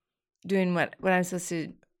doing what I'm supposed to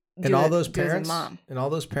do. And all those parents, as a mom. And all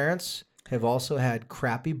those parents have also had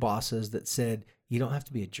crappy bosses that said, you don't have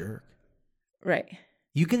to be a jerk. Right.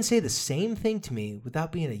 You can say the same thing to me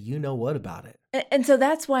without being a you-know-what about it. And so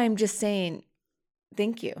that's why I'm just saying,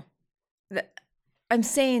 thank you. I'm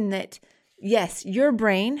saying that, yes, your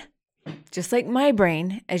brain, just like my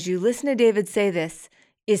brain, as you listen to David say this,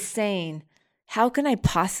 is saying, how can I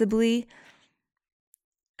possibly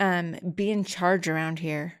be in charge around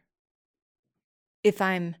here if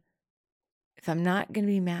I'm not going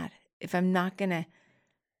to be mad, if I'm not going to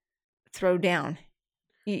throw down,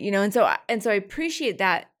 and so I appreciate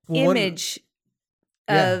that image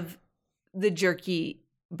of the jerky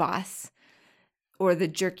boss or the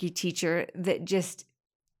jerky teacher that just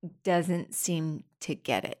doesn't seem to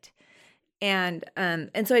get it. And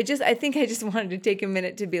so I think I just wanted to take a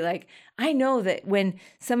minute to be like, I know that when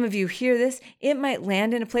some of you hear this, it might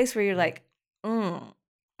land in a place where you're like, I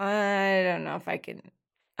don't know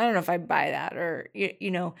if I buy that, or,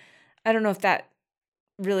 I don't know if that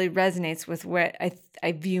really resonates with what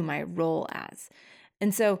I view my role as.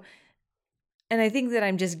 And so, and I think that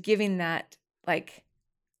I'm just giving that, like,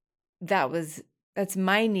 that's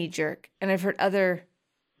my knee jerk. And I've heard other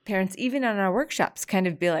parents, even on our workshops, kind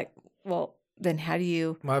of be like, well, then how do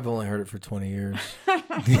you... I've only heard it for 20 years.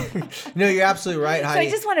 No, you're absolutely right, Heidi. So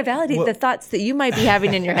I just want to validate the thoughts that you might be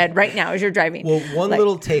having in your head right now as you're driving. Well, one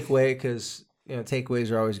little takeaway, because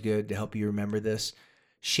takeaways are always good to help you remember this.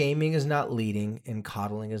 Shaming is not leading and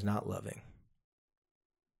coddling is not loving.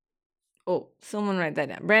 Oh, someone write that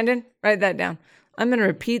down. Brandon, write that down. I'm going to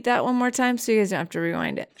repeat that one more time so you guys don't have to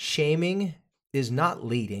rewind it. Shaming is not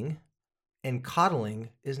leading and coddling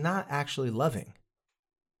is not actually loving.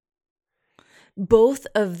 Both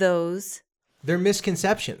of those, they're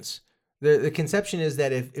misconceptions. The conception is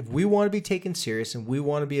that if we want to be taken serious and we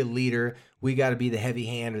want to be a leader, we got to be the heavy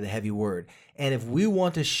hand or the heavy word. And if we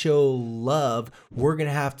want to show love, we're going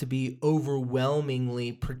to have to be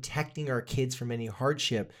overwhelmingly protecting our kids from any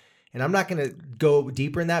hardship. And I'm not going to go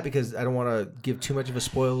deeper in that because I don't want to give too much of a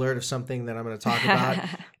spoiler alert of something that I'm going to talk about.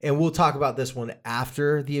 And we'll talk about this one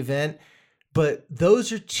after the event. But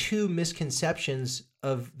those are two misconceptions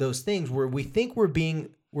of those things where we think we're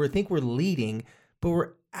leading, but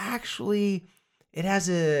we're actually, it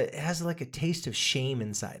has like a taste of shame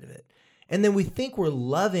inside of it. And then we think we're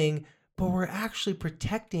loving, but we're actually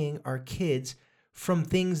protecting our kids from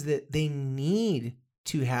things that they need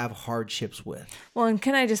to have hardships with. Well, and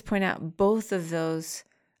can I just point out, both of those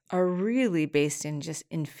are really based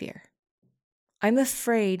in fear. I'm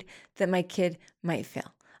afraid that my kid might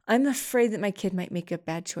fail. I'm afraid that my kid might make a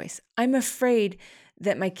bad choice. I'm afraid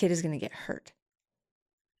that my kid is going to get hurt.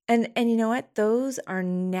 And you know what? Those are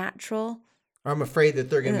natural. Or I'm afraid that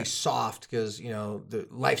they're going to be soft because,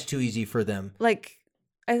 life's too easy for them. Like,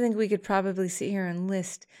 I think we could probably sit here and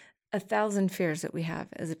list 1,000 fears that we have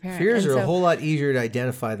as a parent. Fears are a whole lot easier to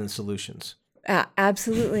identify than solutions.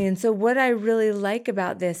 Absolutely. And so what I really like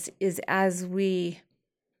about this is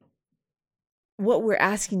what we're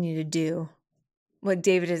asking you to do, what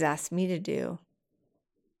David has asked me to do,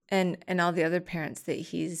 and all the other parents that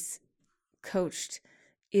he's coached,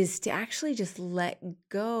 is to actually just let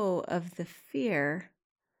go of the fear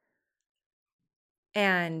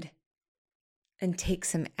and take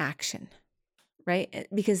some action, right?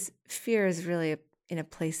 Because fear is really in a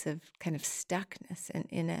place of kind of stuckness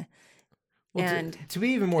to be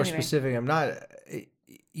even more specific, I'm not.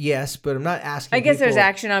 Yes, but I'm not asking. I guess there's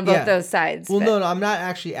action on both those sides. Well, no, I'm not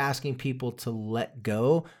actually asking people to let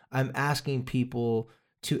go. I'm asking people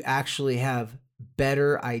to actually have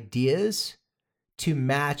better ideas to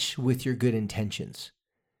match with your good intentions.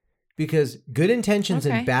 Because good intentions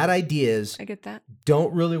and bad ideas, I get that,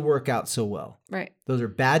 don't really work out so well. Right. Those are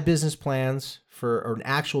bad business plans for an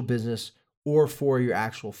actual business or for your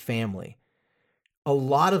actual family. A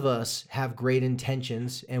lot of us have great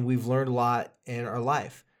intentions and we've learned a lot in our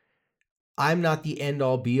life. I'm not the end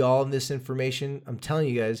all be all in this information. I'm telling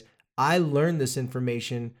you guys, I learned this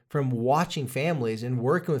information from watching families and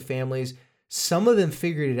working with families. Some of them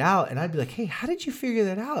figured it out and I'd be like, hey, how did you figure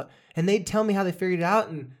that out? And they'd tell me how they figured it out.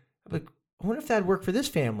 And I'm like, I wonder if that'd work for this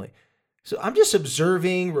family. So I'm just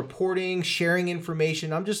observing, reporting, sharing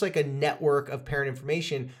information. I'm just like a network of parent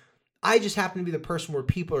information. I just happen to be the person where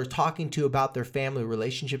people are talking to about their family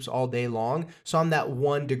relationships all day long. So I'm that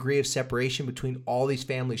 1 degree of separation between all these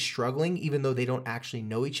families struggling, even though they don't actually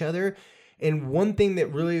know each other. And one thing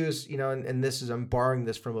that really was, and this is, I'm borrowing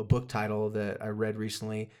this from a book title that I read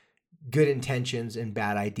recently, Good Intentions and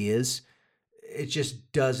Bad Ideas. It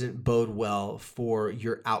just doesn't bode well for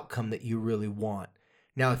your outcome that you really want.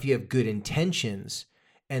 Now, if you have good intentions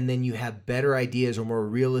and then you have better ideas or more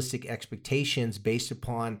realistic expectations based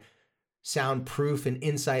upon sound proof and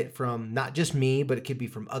insight from not just me, but it could be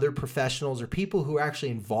from other professionals or people who are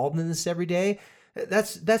actually involved in this every day.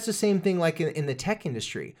 That's the same thing like in the tech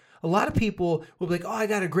industry. A lot of people will be like, oh, I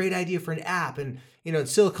got a great idea for an app. And, in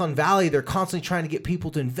Silicon Valley, they're constantly trying to get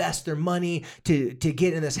people to invest their money to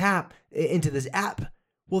get into this app.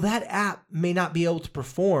 Well, that app may not be able to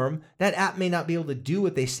perform. That app may not be able to do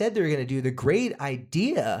what they said they were going to do. The great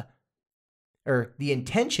idea or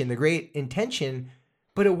the great intention,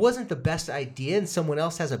 but it wasn't the best idea and someone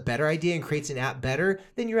else has a better idea and creates an app better,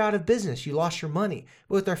 then you're out of business. You lost your money.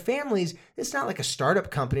 But with our families, it's not like a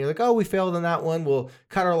startup company. Like, oh, we failed on that one. We'll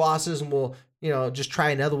cut our losses and we'll, just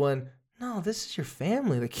try another one. No, this is your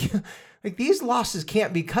family. Like these losses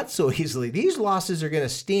can't be cut so easily. These losses are going to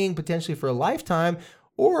sting potentially for a lifetime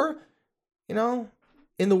or,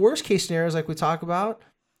 in the worst case scenarios like we talk about,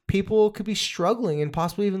 people could be struggling and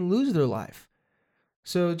possibly even lose their life.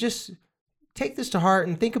 So just take this to heart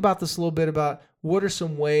and think about this a little bit about what are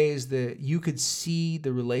some ways that you could see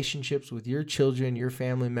the relationships with your children, your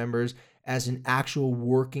family members as an actual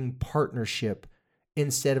working partnership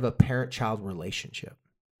instead of a parent-child relationship.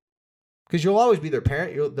 Because you'll always be their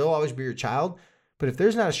parent, they'll always be your child. But if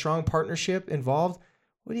there's not a strong partnership involved,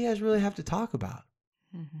 what do you guys really have to talk about?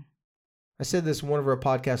 Mm-hmm. I said this in one of our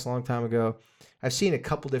podcasts a long time ago. I've seen a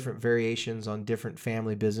couple different variations on different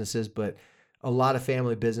family businesses, but a lot of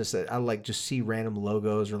family business that I like just see random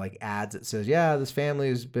logos or like ads that says, yeah, this family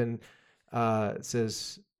has been, it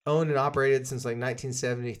says owned and operated since like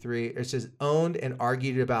 1973. Or it says owned and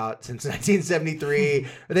argued about since 1973.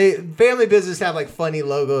 Family business have like funny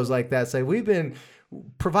logos like that. It's like, we've been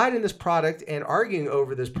providing this product and arguing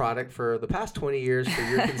over this product for the past 20 years for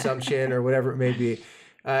your consumption or whatever it may be.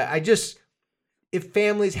 if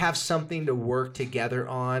families have something to work together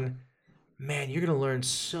on, man, you're going to learn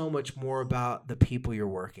so much more about the people you're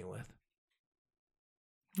working with.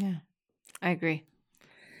 Yeah, I agree.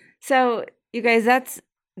 So you guys,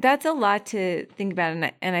 that's a lot to think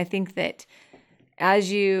about. And I think that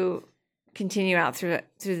as you continue out through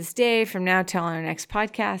this day from now till our next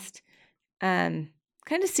podcast, kind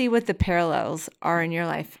of see what the parallels are in your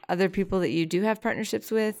life. Other people that you do have partnerships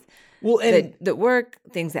with, that work,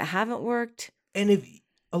 things that haven't worked. And if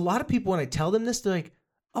a lot of people, when I tell them this, they're like,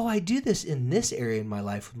 oh, I do this in this area in my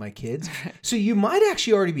life with my kids. So you might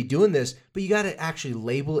actually already be doing this, but you got to actually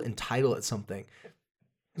label it and title it something.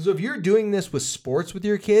 So if you're doing this with sports with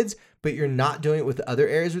your kids, but you're not doing it with other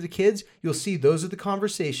areas with the kids, you'll see those are the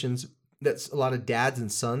conversations that's a lot of dads and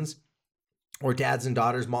sons, or dads and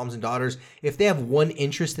daughters, moms and daughters. If they have one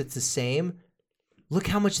interest that's the same, look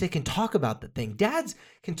how much they can talk about the thing. Dads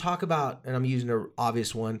can talk about, and I'm using an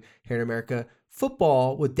obvious one here in America,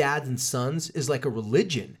 football with dads and sons is like a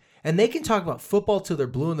religion. And they can talk about football till they're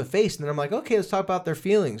blue in the face. And then I'm like, okay, let's talk about your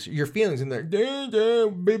feelings. And they're,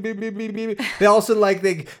 they also like,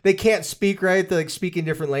 they can't speak, right? They like speak in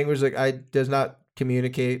different languages. Like, I does not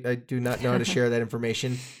communicate. I do not know how to share that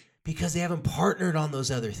information because they haven't partnered on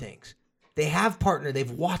those other things. They have partnered. They've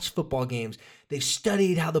watched football games. They've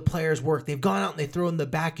studied how the players work. They've gone out and they throw in the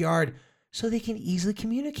backyard so they can easily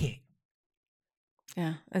communicate.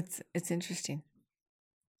 Yeah, it's interesting.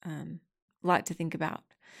 A lot to think about.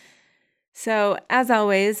 So as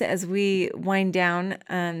always, as we wind down,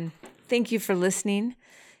 thank you for listening.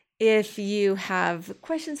 If you have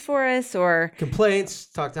questions for us or complaints,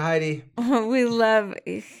 talk to Heidi. We love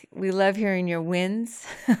hearing your wins.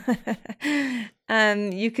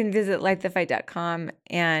 You can visit lightthefight.com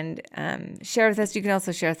and share with us. You can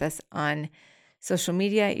also share with us on social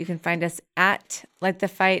media. You can find us at Light the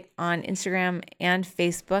Fight on Instagram and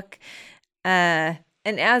Facebook. And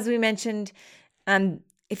as we mentioned,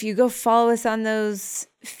 if you go follow us on those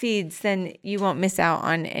feeds, then you won't miss out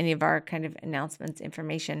on any of our kind of announcements,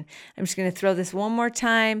 information. I'm just going to throw this one more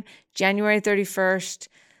time. January 31st.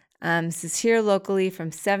 This is here locally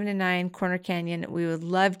from 7 to 9, Corner Canyon. We would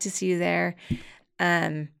love to see you there.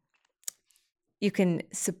 You can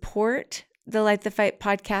support the Light the Fight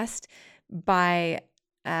podcast by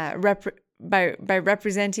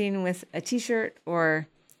representing with a t-shirt or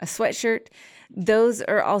a sweatshirt. Those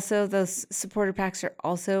supporter packs are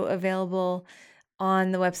also available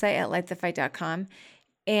on the website at lightthefight.com.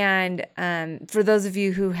 And for those of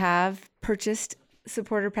you who have purchased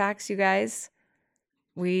supporter packs, you guys,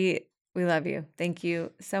 we love you. Thank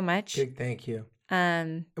you so much. Big thank you.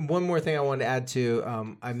 And one more thing I wanted to add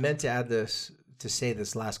to, I meant to add this, to say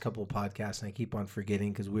this last couple of podcasts, and I keep on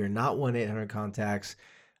forgetting because we are not 1-800-CONTACTS.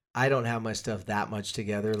 I don't have my stuff that much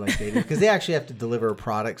together like they do because they actually have to deliver a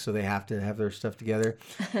product, so they have to have their stuff together.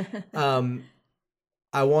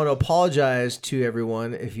 I want to apologize to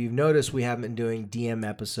everyone. If you've noticed, we haven't been doing DM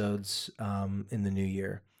episodes in the new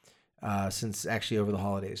year since actually over the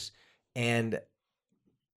holidays. And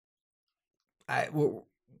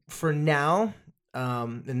for now,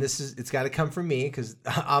 and it's got to come from me because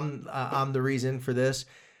I'm the reason for this.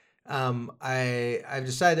 I've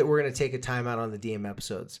decided that we're going to take a time out on the DM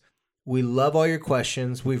episodes. We love all your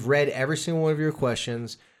questions. We've read every single one of your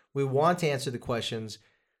questions. We want to answer the questions,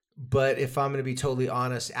 but if I'm going to be totally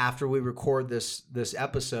honest, after we record this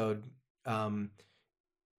episode,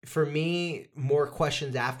 for me, more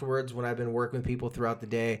questions afterwards when I've been working with people throughout the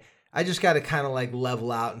day, I just got to kind of like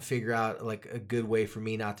level out and figure out like a good way for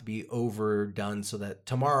me not to be overdone so that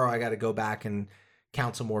tomorrow I got to go back and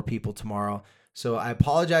counsel more people tomorrow. So I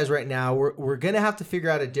apologize right now. We're going to have to figure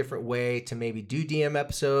out a different way to maybe do DM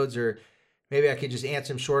episodes, or maybe I could just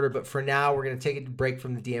answer them shorter. But for now, we're going to take a break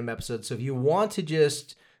from the DM episodes. So if you want to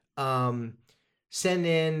just send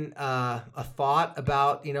in a thought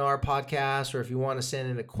about, our podcast, or if you want to send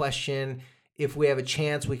in a question, if we have a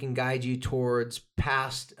chance, we can guide you towards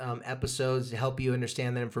past episodes to help you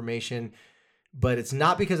understand that information. But it's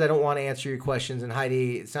not because I don't want to answer your questions. And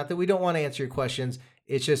Heidi, it's not that we don't want to answer your questions.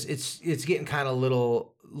 It's just it's getting kind of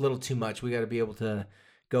little too much. We got to be able to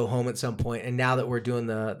go home at some point. And now that we're doing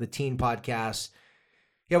the teen podcast,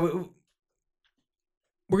 yeah,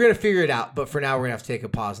 we're gonna figure it out. But for now, we're gonna have to take a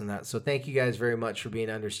pause on that. So thank you guys very much for being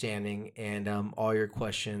understanding and all your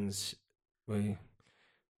questions.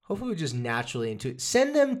 Hopefully we just naturally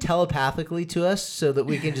send them telepathically to us so that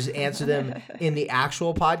we can just answer them in the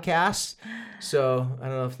actual podcast. So I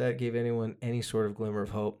don't know if that gave anyone any sort of glimmer of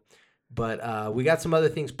hope. But we got some other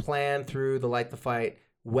things planned through the Light the Fight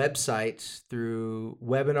website, through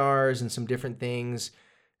webinars and some different things.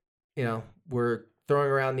 We're throwing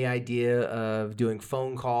around the idea of doing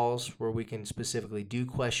phone calls where we can specifically do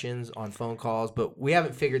questions on phone calls, but we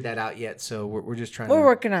haven't figured that out yet. So we're just trying. We're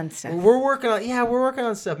working on stuff. We're working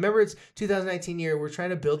on stuff. Remember, it's 2019 year. We're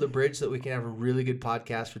trying to build a bridge so that we can have a really good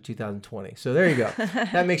podcast for 2020. So there you go.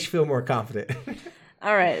 That makes you feel more confident.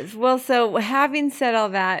 All right. Well, so having said all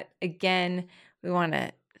that, again, we want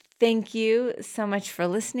to thank you so much for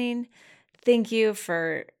listening. Thank you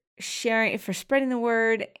for sharing, for spreading the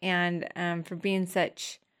word, and for being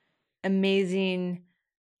such amazing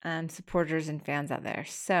supporters and fans out there.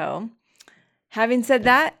 So, having said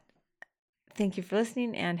that, thank you for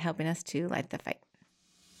listening and helping us to light the fight.